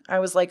anything. I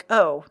was like,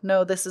 oh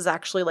no, this is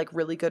actually like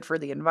really good for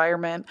the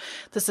environment.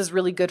 This is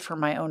really good for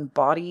my own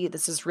body.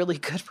 This is really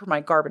good for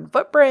my carbon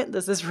footprint.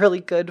 This is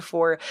really good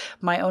for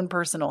my own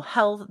personal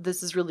health.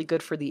 This is really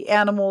good for the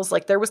animals.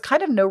 Like there was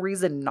kind of no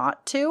reason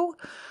not to.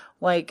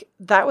 Like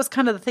that was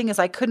kind of the thing, is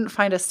I couldn't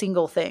find a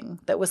single thing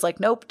that was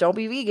like, nope, don't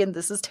be vegan.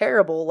 This is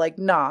terrible. Like,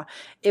 nah,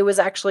 it was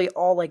actually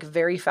all like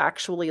very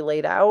factually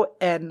laid out.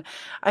 And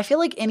I feel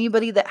like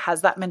anybody that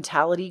has that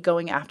mentality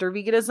going after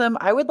veganism,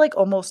 I would like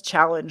almost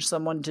challenge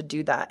someone to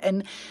do that.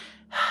 And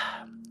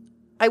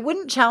I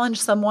wouldn't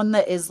challenge someone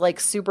that is like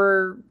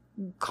super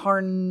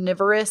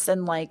carnivorous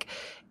and like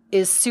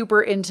is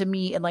super into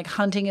meat and like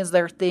hunting is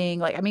their thing.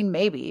 Like, I mean,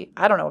 maybe,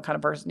 I don't know what kind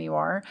of person you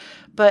are,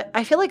 but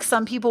I feel like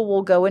some people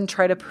will go and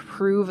try to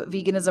prove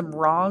veganism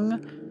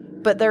wrong,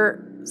 but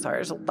sorry,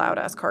 there's a loud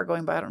ass car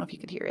going by. I don't know if you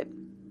could hear it.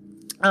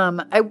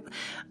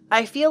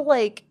 I feel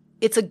like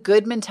it's a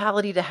good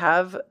mentality to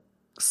have,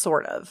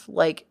 sort of.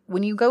 Like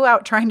when you go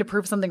out trying to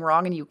prove something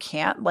wrong and you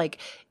can't, like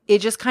it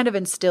just kind of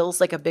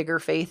instills like a bigger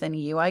faith in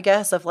you, I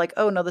guess, of like,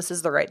 oh no, this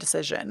is the right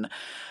decision.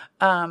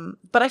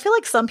 But I feel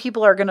like some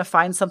people are going to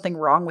find something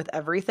wrong with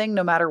everything,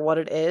 no matter what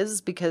it is,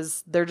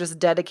 because they're just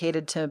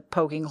dedicated to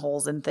poking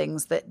holes in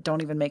things that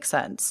don't even make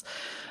sense.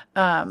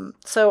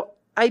 So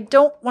I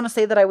don't want to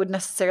say that I would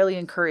necessarily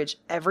encourage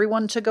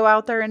everyone to go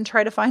out there and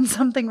try to find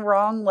something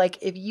wrong. Like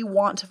if you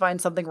want to find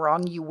something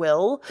wrong, you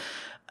will.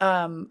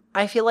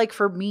 I feel like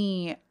for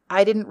me,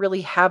 I didn't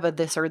really have a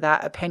this or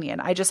that opinion.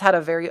 I just had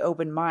a very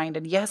open mind.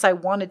 And yes, I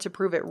wanted to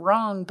prove it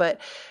wrong, but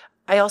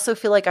I also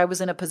feel like I was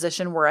in a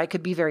position where I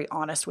could be very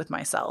honest with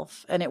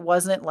myself. And it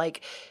wasn't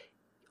like,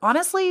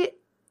 honestly,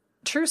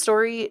 true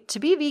story, to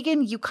be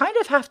vegan, you kind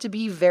of have to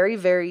be very,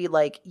 very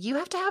you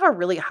have to have a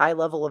really high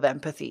level of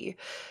empathy.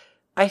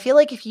 I feel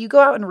like if you go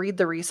out and read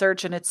the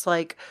research and it's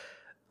like,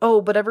 oh,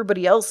 but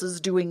everybody else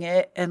is doing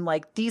it and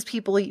these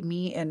people eat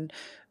meat and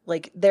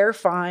they're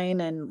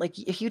fine. And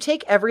if you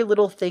take every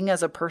little thing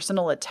as a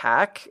personal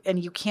attack and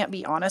you can't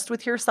be honest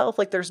with yourself,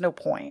 there's no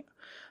point.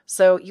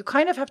 So you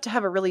kind of have to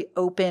have a really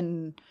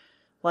open,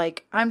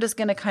 I'm just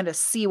going to kind of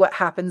see what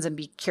happens and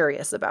be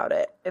curious about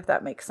it, if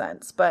that makes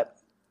sense. But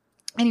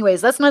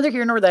anyways, that's neither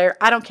here nor there.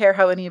 I don't care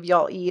how any of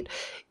y'all eat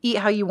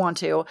how you want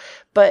to,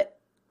 but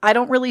I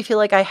don't really feel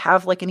like I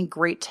have any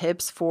great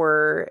tips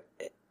for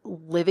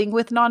living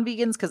with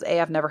non-vegans because A,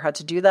 I've never had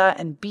to do that.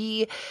 And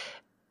B,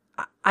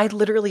 I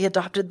literally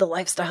adopted the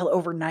lifestyle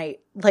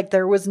overnight.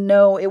 It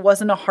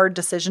wasn't a hard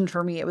decision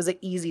for me. It was an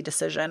easy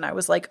decision. I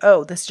was like,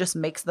 oh, this just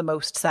makes the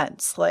most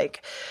sense.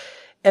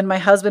 And my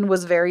husband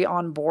was very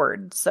on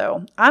board.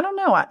 So I don't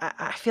know.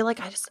 I feel like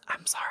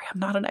I'm sorry, I'm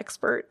not an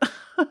expert.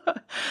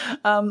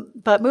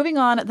 But moving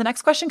on, the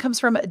next question comes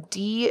from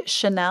D.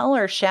 Chanel.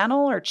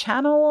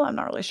 I'm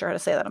not really sure how to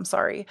say that. I'm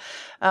sorry.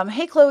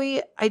 Hey,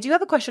 Chloe, I do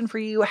have a question for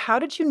you. How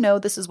did you know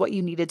this is what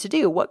you needed to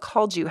do? What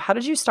called you? How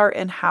did you start?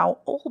 And how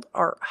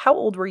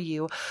old were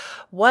you?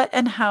 What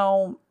and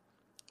how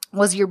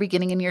was your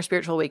beginning in your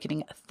spiritual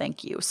awakening?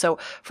 Thank you. So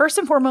first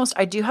and foremost,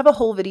 I do have a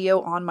whole video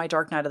on my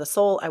dark night of the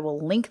soul. I will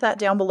link that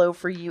down below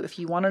for you if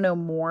you want to know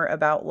more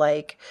about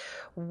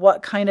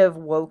what kind of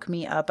woke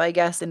me up, I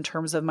guess, in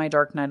terms of my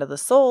dark night of the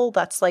soul.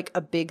 That's a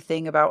big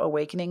thing about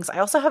awakenings. I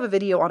also have a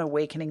video on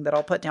awakening that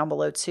I'll put down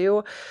below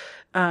too.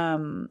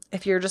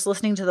 If you're just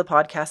listening to the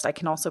podcast, I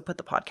can also put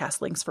the podcast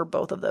links for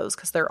both of those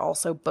because they're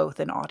also both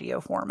in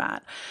audio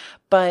format.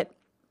 But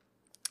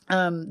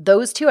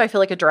those two, I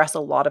feel address a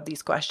lot of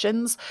these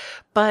questions,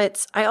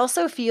 but I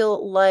also feel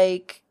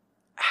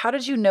how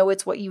did you know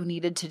it's what you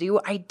needed to do?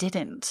 I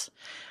didn't.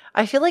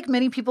 I feel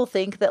many people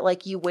think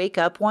that you wake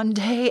up one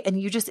day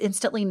and you just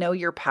instantly know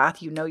your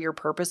path, you know your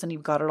purpose, and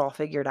you've got it all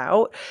figured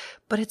out.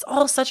 But it's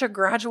all such a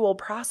gradual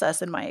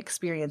process in my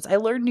experience. I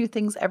learn new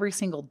things every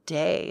single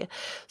day.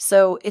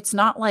 So it's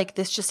not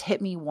this just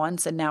hit me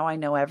once and now I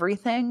know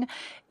everything.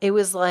 It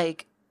was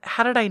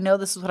how did I know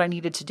this is what I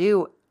needed to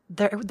do?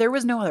 There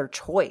was no other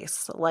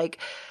choice.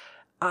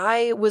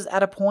 I was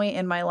at a point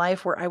in my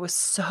life where I was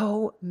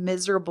so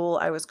miserable.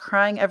 I was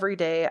crying every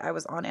day. I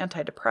was on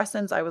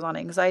antidepressants. I was on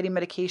anxiety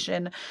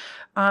medication.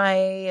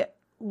 I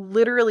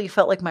literally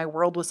felt like my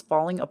world was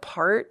falling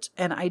apart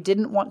and I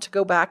didn't want to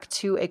go back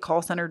to a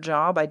call center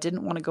job. I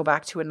didn't want to go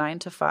back to a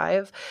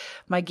 9-to-5.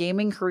 My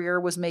gaming career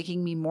was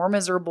making me more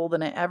miserable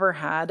than it ever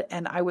had.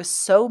 And I was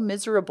so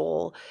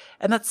miserable.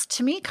 And that's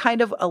to me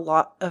kind of a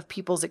lot of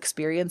people's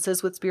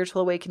experiences with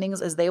spiritual awakenings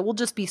is they will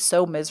just be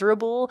so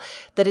miserable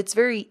that it's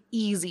very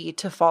easy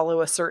to follow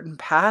a certain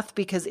path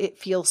because it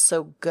feels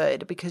so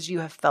good because you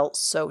have felt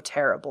so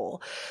terrible.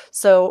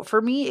 So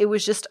for me, it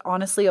was just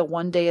honestly a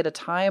one day at a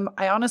time.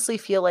 I honestly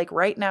feel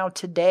right now,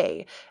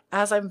 today,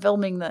 as I'm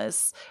filming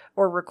this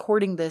or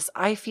recording this,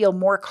 I feel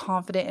more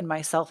confident in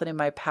myself and in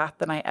my path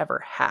than I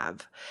ever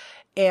have.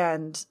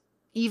 And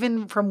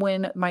even from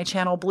when my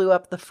channel blew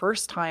up the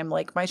first time,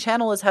 my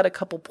channel has had a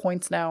couple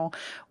points now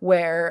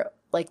where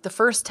the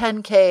first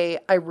 10K,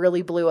 I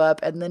really blew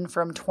up. And then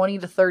from 20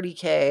 to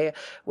 30K,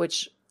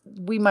 which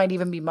we might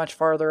even be much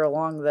farther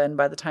along than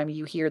by the time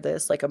you hear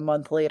this, a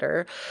month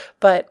later.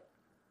 But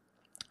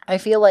I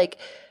feel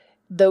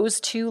those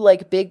two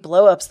big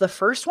blowups, the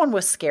first one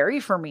was scary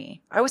for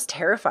me. I was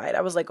terrified.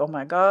 I was oh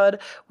my God,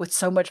 with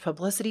so much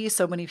publicity,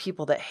 so many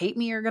people that hate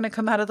me are going to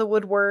come out of the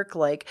woodwork.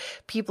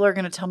 People are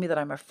going to tell me that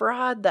I'm a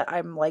fraud, that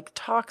I'm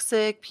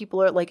toxic.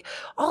 People are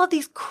all of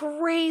these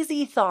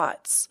crazy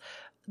thoughts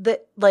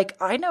that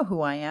I know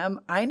who I am.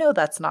 I know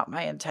that's not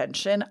my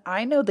intention.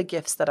 I know the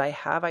gifts that I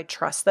have. I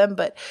trust them.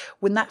 But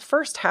when that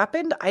first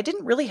happened, I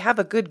didn't really have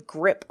a good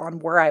grip on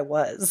where I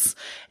was.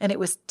 And it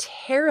was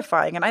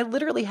terrifying. And I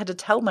literally had to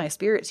tell my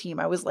spirit team,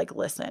 I was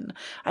listen,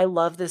 I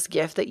love this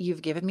gift that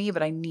you've given me,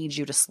 but I need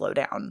you to slow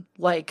down.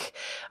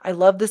 I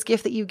love this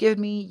gift that you've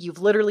given me.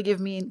 You've literally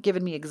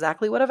given me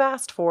exactly what I've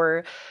asked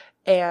for.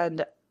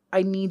 And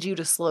I need you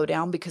to slow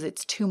down because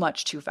it's too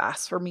much too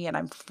fast for me and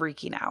I'm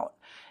freaking out.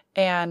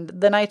 And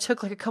then I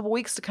took a couple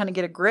weeks to kind of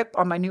get a grip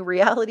on my new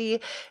reality.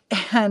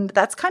 And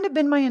that's kind of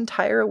been my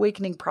entire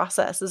awakening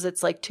process is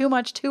it's too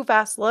much, too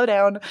fast, slow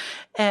down.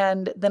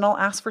 And then I'll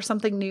ask for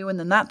something new and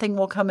then that thing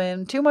will come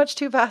in, too much,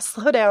 too fast,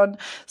 slow down.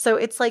 So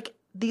it's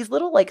these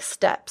little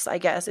steps, I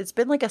guess. It's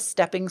been a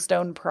stepping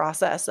stone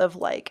process of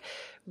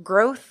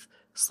growth,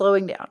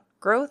 slowing down,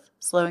 growth,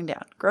 slowing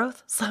down,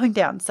 growth, slowing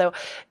down. So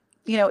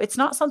it's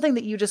not something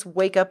that you just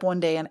wake up one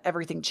day and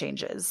everything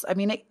changes. I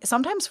mean,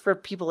 sometimes for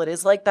people it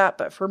is like that,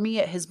 but for me,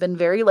 it has been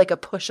very a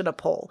push and a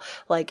pull,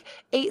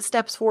 8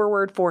 steps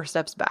forward, 4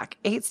 steps back,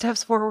 8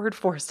 steps forward,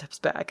 4 steps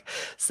back.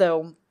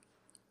 So,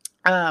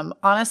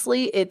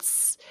 honestly,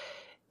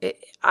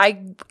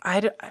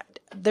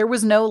 there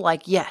was no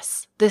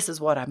yes, this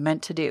is what I'm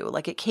meant to do.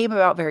 It came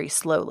about very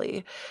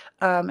slowly.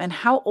 And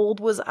how old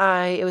was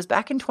I? It was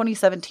back in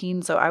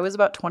 2017. So I was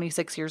about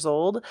 26 years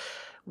old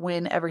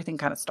when everything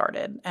kind of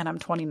started, and I'm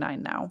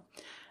 29 now.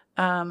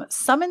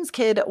 Summons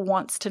Kid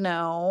wants to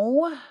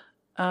know,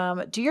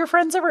 do your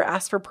friends ever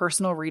ask for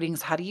personal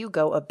readings? How do you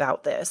go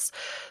about this?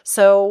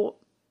 So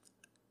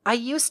I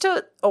used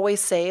to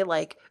always say,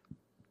 like,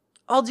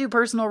 I'll do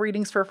personal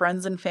readings for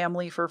friends and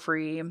family for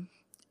free,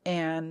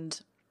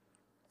 and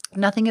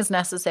nothing is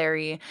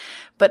necessary.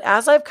 But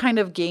as I've kind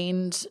of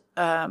gained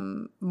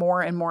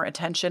more and more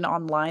attention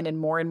online, and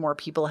more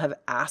people have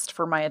asked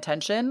for my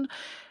attention,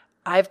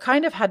 I've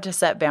kind of had to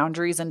set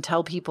boundaries and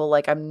tell people,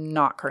 like, I'm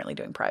not currently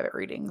doing private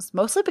readings,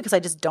 mostly because I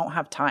just don't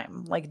have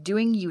time. Like,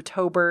 doing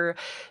Youtober,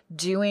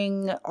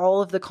 doing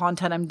all of the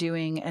content I'm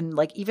doing, and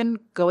like even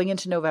going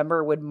into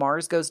November when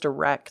Mars goes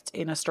direct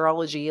in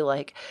astrology,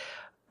 like,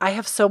 I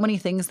have so many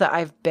things that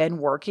I've been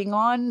working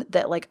on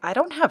that, like, I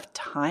don't have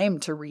time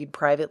to read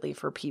privately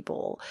for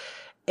people.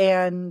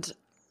 And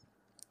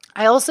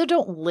I also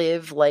don't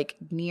live like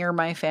near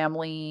my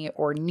family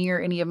or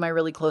near any of my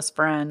really close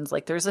friends.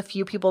 Like, there's a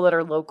few people that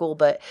are local,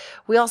 but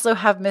we also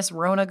have Miss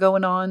Rona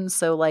going on.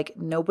 So like,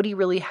 nobody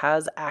really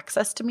has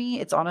access to me.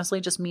 It's honestly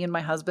just me and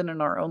my husband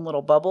in our own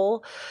little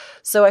bubble.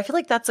 So I feel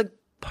like that's a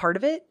part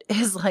of it,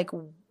 is like,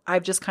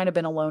 I've just kind of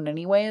been alone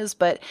anyways.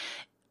 But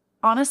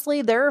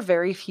honestly, there are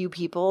very few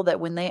people that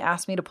when they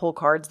ask me to pull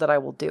cards that I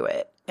will do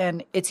it.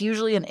 And it's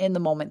usually an in the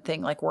moment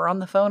thing. Like, we're on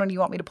the phone and you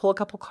want me to pull a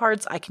couple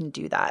cards, I can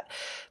do that.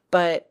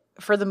 But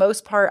for the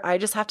most part, I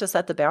just have to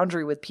set the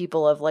boundary with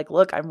people of like,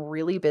 look, I'm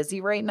really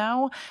busy right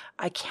now.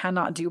 I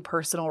cannot do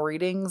personal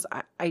readings.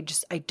 I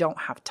don't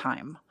have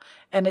time.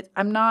 And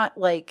I'm not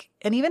like,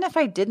 and even if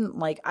I didn't,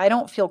 like, I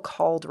don't feel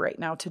called right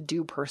now to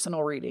do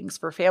personal readings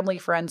for family,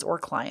 friends, or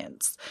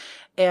clients.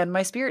 And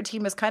my spirit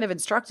team has kind of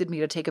instructed me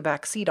to take a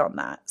back seat on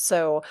that.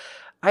 So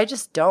I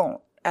just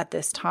don't at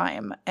this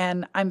time.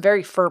 And I'm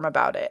very firm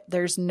about it.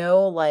 There's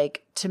no,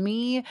 like, to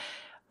me,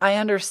 I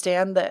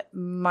understand that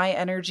my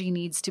energy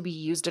needs to be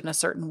used in a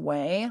certain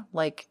way.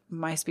 Like,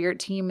 my spirit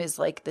team is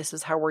like, this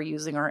is how we're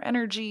using our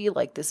energy.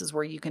 Like, this is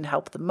where you can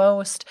help the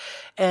most.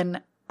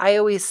 And I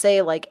always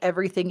say, like,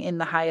 everything in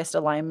the highest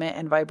alignment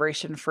and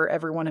vibration for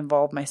everyone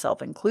involved,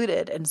 myself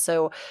included. And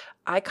so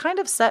I kind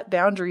of set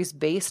boundaries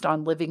based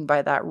on living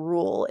by that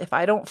rule. If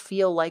I don't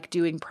feel like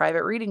doing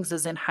private readings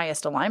is in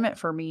highest alignment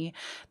for me,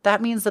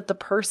 that means that the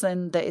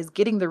person that is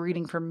getting the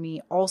reading from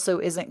me also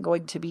isn't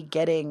going to be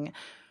getting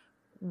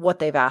what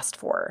they've asked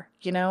for,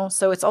 you know?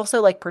 So it's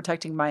also like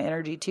protecting my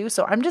energy too.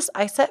 So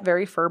I set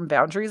very firm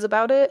boundaries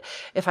about it.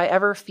 If I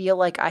ever feel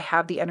like I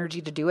have the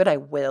energy to do it, I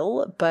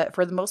will. But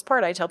for the most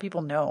part, I tell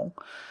people no.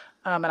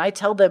 And I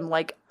tell them,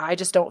 like, I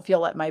just don't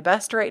feel at my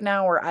best right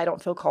now, or I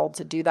don't feel called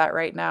to do that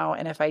right now.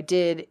 And if I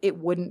did, it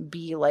wouldn't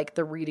be like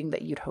the reading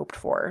that you'd hoped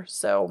for.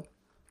 So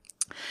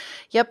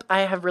yep,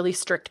 I have really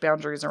strict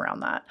boundaries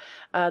around that.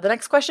 The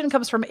next question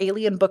comes from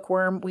Alien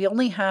Bookworm. We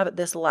only have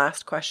this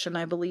last question,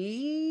 I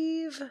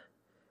believe.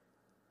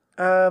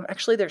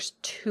 Actually, there's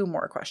two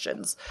more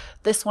questions.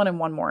 This one and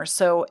one more.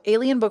 So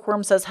Alien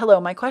Bookworm says, hello,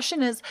 my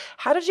question is,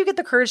 how did you get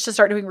the courage to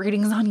start doing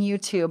readings on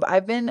YouTube?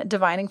 I've been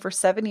divining for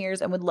 7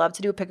 years and would love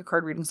to do a pick a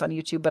card readings on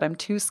YouTube, but I'm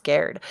too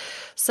scared.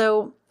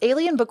 So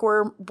Alien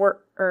Bookworm,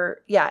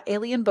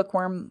 Alien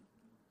Bookworm,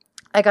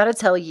 I gotta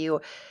tell you,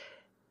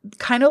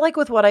 kind of like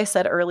with what I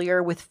said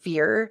earlier with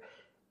fear,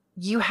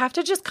 you have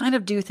to just kind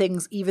of do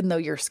things even though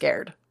you're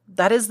scared.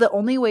 That is the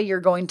only way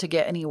you're going to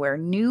get anywhere.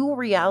 New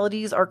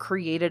realities are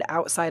created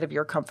outside of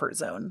your comfort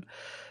zone.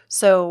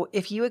 So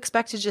if you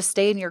expect to just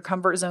stay in your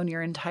comfort zone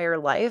your entire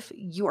life,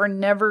 you are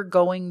never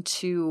going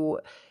to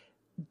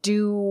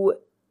do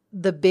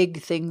the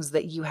big things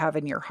that you have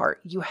in your heart.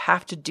 You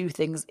have to do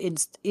things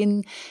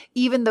in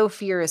even though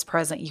fear is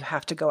present, you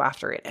have to go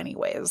after it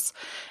anyways.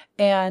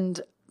 And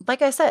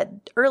like I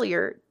said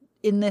earlier,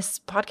 in this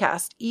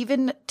podcast,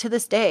 even to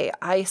this day,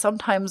 I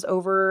sometimes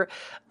over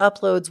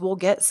uploads will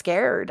get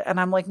scared and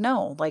I'm like,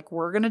 no, like,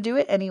 we're going to do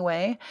it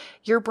anyway.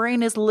 Your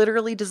brain is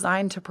literally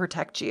designed to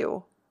protect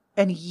you.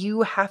 And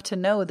you have to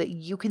know that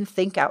you can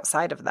think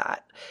outside of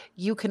that.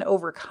 You can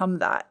overcome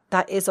that.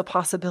 That is a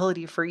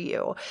possibility for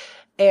you.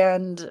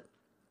 And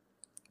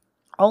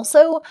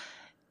also,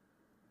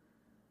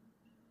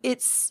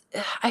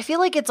 I feel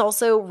like it's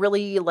also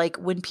really like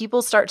when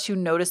people start to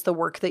notice the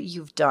work that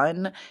you've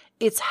done,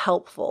 it's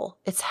helpful.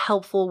 It's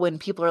helpful when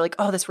people are like,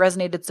 oh, this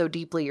resonated so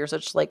deeply, or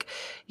such, like,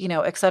 you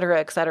know, et cetera,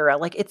 et cetera.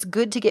 Like, it's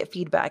good to get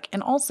feedback.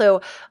 And also,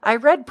 I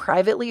read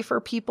privately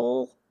for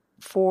people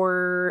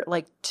for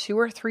like 2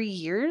 or 3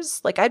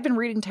 years. Like, I'd been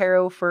reading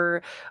tarot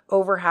for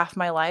over half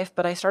my life,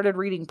 but I started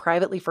reading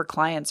privately for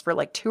clients for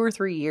like 2 or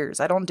 3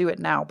 years. I don't do it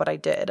now, but I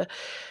did.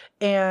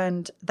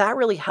 And that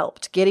really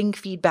helped, getting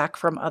feedback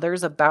from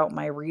others about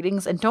my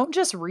readings. And don't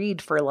just read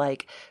for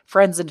like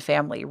friends and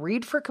family,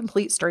 read for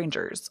complete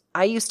strangers.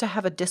 I used to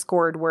have a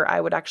Discord where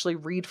I would actually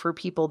read for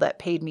people that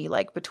paid me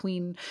like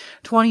between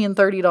 $20 and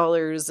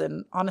 $30.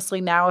 And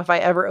honestly, now if I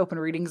ever open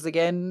readings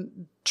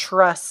again,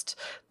 trust,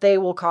 they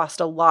will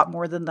cost a lot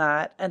more than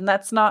that. And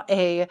that's not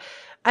I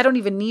don't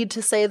even need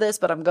to say this,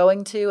 but I'm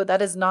going to.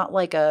 That is not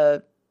like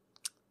a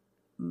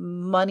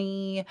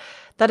money.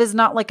 That is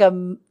not like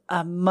a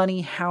a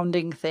money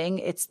hounding thing.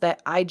 It's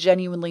that I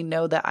genuinely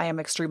know that I am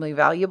extremely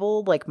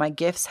valuable. Like my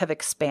gifts have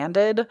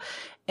expanded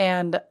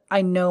and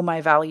I know my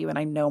value and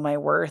I know my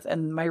worth,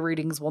 and my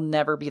readings will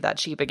never be that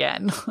cheap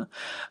again.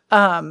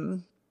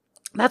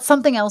 That's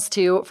something else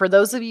too. For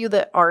those of you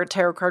that are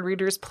tarot card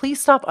readers, please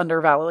stop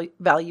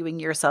undervaluing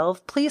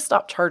yourself. Please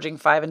stop charging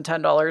 $5 and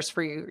 $10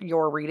 for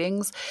your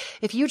readings.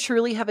 If you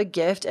truly have a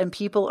gift and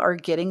people are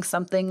getting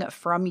something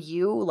from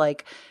you,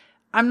 like,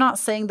 I'm not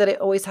saying that it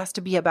always has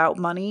to be about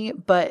money,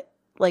 but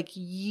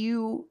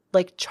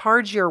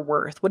charge your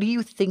worth. What do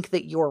you think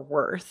that you're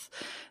worth?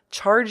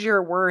 Charge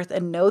your worth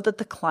and know that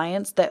the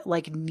clients that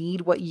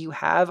need what you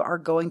have are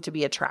going to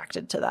be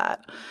attracted to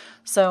that.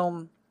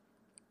 So,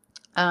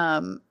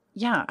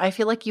 yeah, I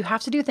feel like you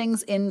have to do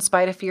things in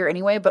spite of fear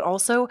anyway, but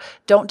also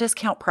don't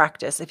discount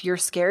practice. If you're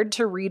scared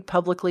to read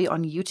publicly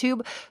on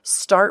YouTube,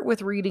 start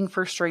with reading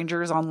for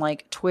strangers on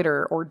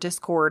Twitter or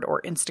Discord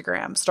or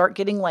Instagram. Start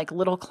getting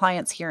little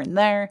clients here and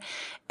there.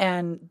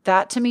 And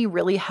that to me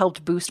really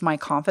helped boost my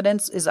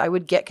confidence, is I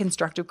would get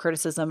constructive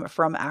criticism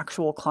from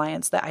actual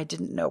clients that I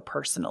didn't know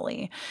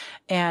personally.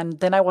 And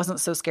then I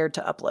wasn't so scared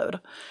to upload.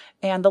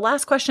 And the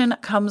last question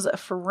comes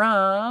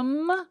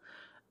from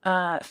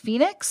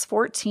Phoenix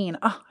 14.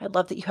 Oh, I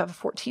love that you have a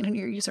 14 in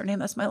your username.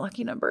 That's my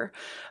lucky number.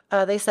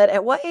 They said,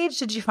 at what age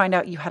did you find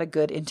out you had a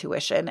good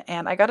intuition?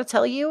 And I got to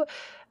tell you,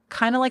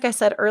 kind of like I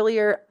said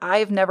earlier,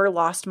 I've never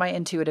lost my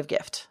intuitive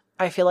gift.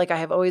 I feel like I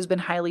have always been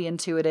highly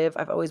intuitive.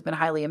 I've always been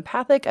highly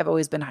empathic. I've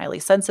always been highly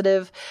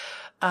sensitive.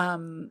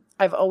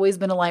 I've always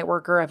been a light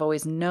worker. I've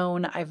always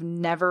known. I've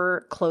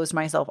never closed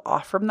myself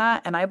off from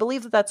that. And I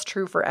believe that that's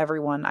true for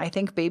everyone. I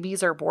think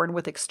babies are born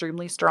with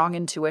extremely strong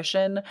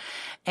intuition.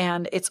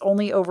 And it's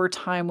only over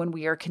time, when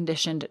we are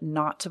conditioned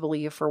not to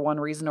believe for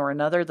one reason or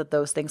another, that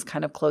those things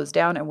kind of close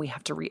down and we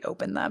have to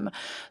reopen them.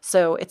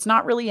 So it's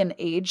not really an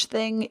age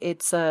thing.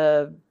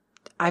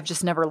 I've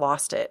just never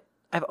lost it.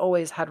 I've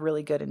always had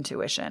really good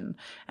intuition,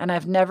 and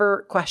I've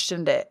never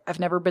questioned it.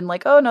 I've never been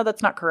like, oh no,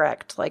 that's not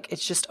correct.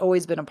 It's just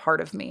always been a part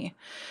of me.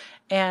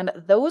 And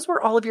those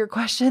were all of your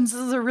questions.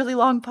 This is a really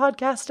long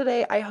podcast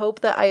today. I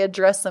hope that I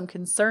addressed some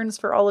concerns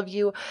for all of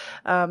you.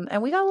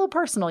 And we got a little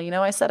personal.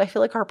 I said, I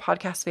feel like our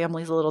podcast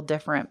family is a little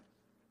different.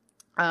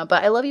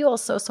 But I love you all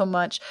so, so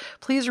much.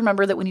 Please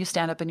remember that when you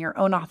stand up in your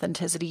own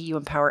authenticity, you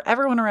empower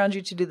everyone around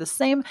you to do the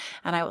same.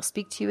 And I will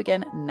speak to you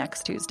again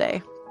next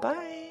Tuesday.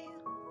 Bye.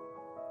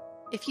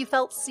 If you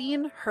felt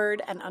seen,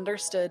 heard, and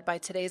understood by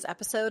today's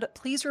episode,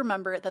 please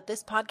remember that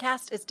this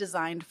podcast is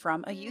designed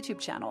from a YouTube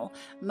channel.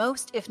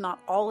 Most, if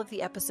not all, of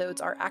the episodes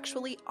are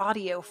actually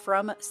audio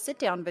from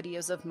sit-down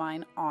videos of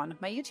mine on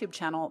my YouTube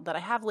channel that I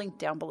have linked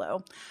down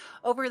below.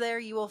 Over there,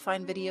 you will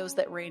find videos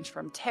that range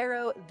from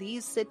tarot,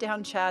 these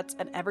sit-down chats,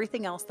 and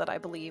everything else that I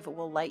believe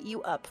will light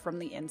you up from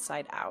the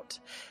inside out.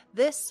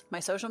 This, my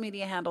social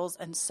media handles,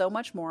 and so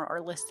much more are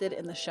listed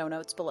in the show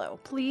notes below.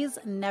 Please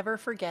never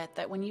forget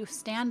that when you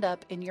stand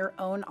up in your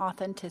own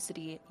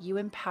authenticity, you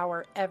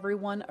empower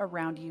everyone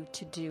around you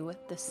to do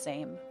the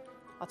same.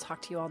 I'll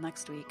talk to you all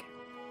next week.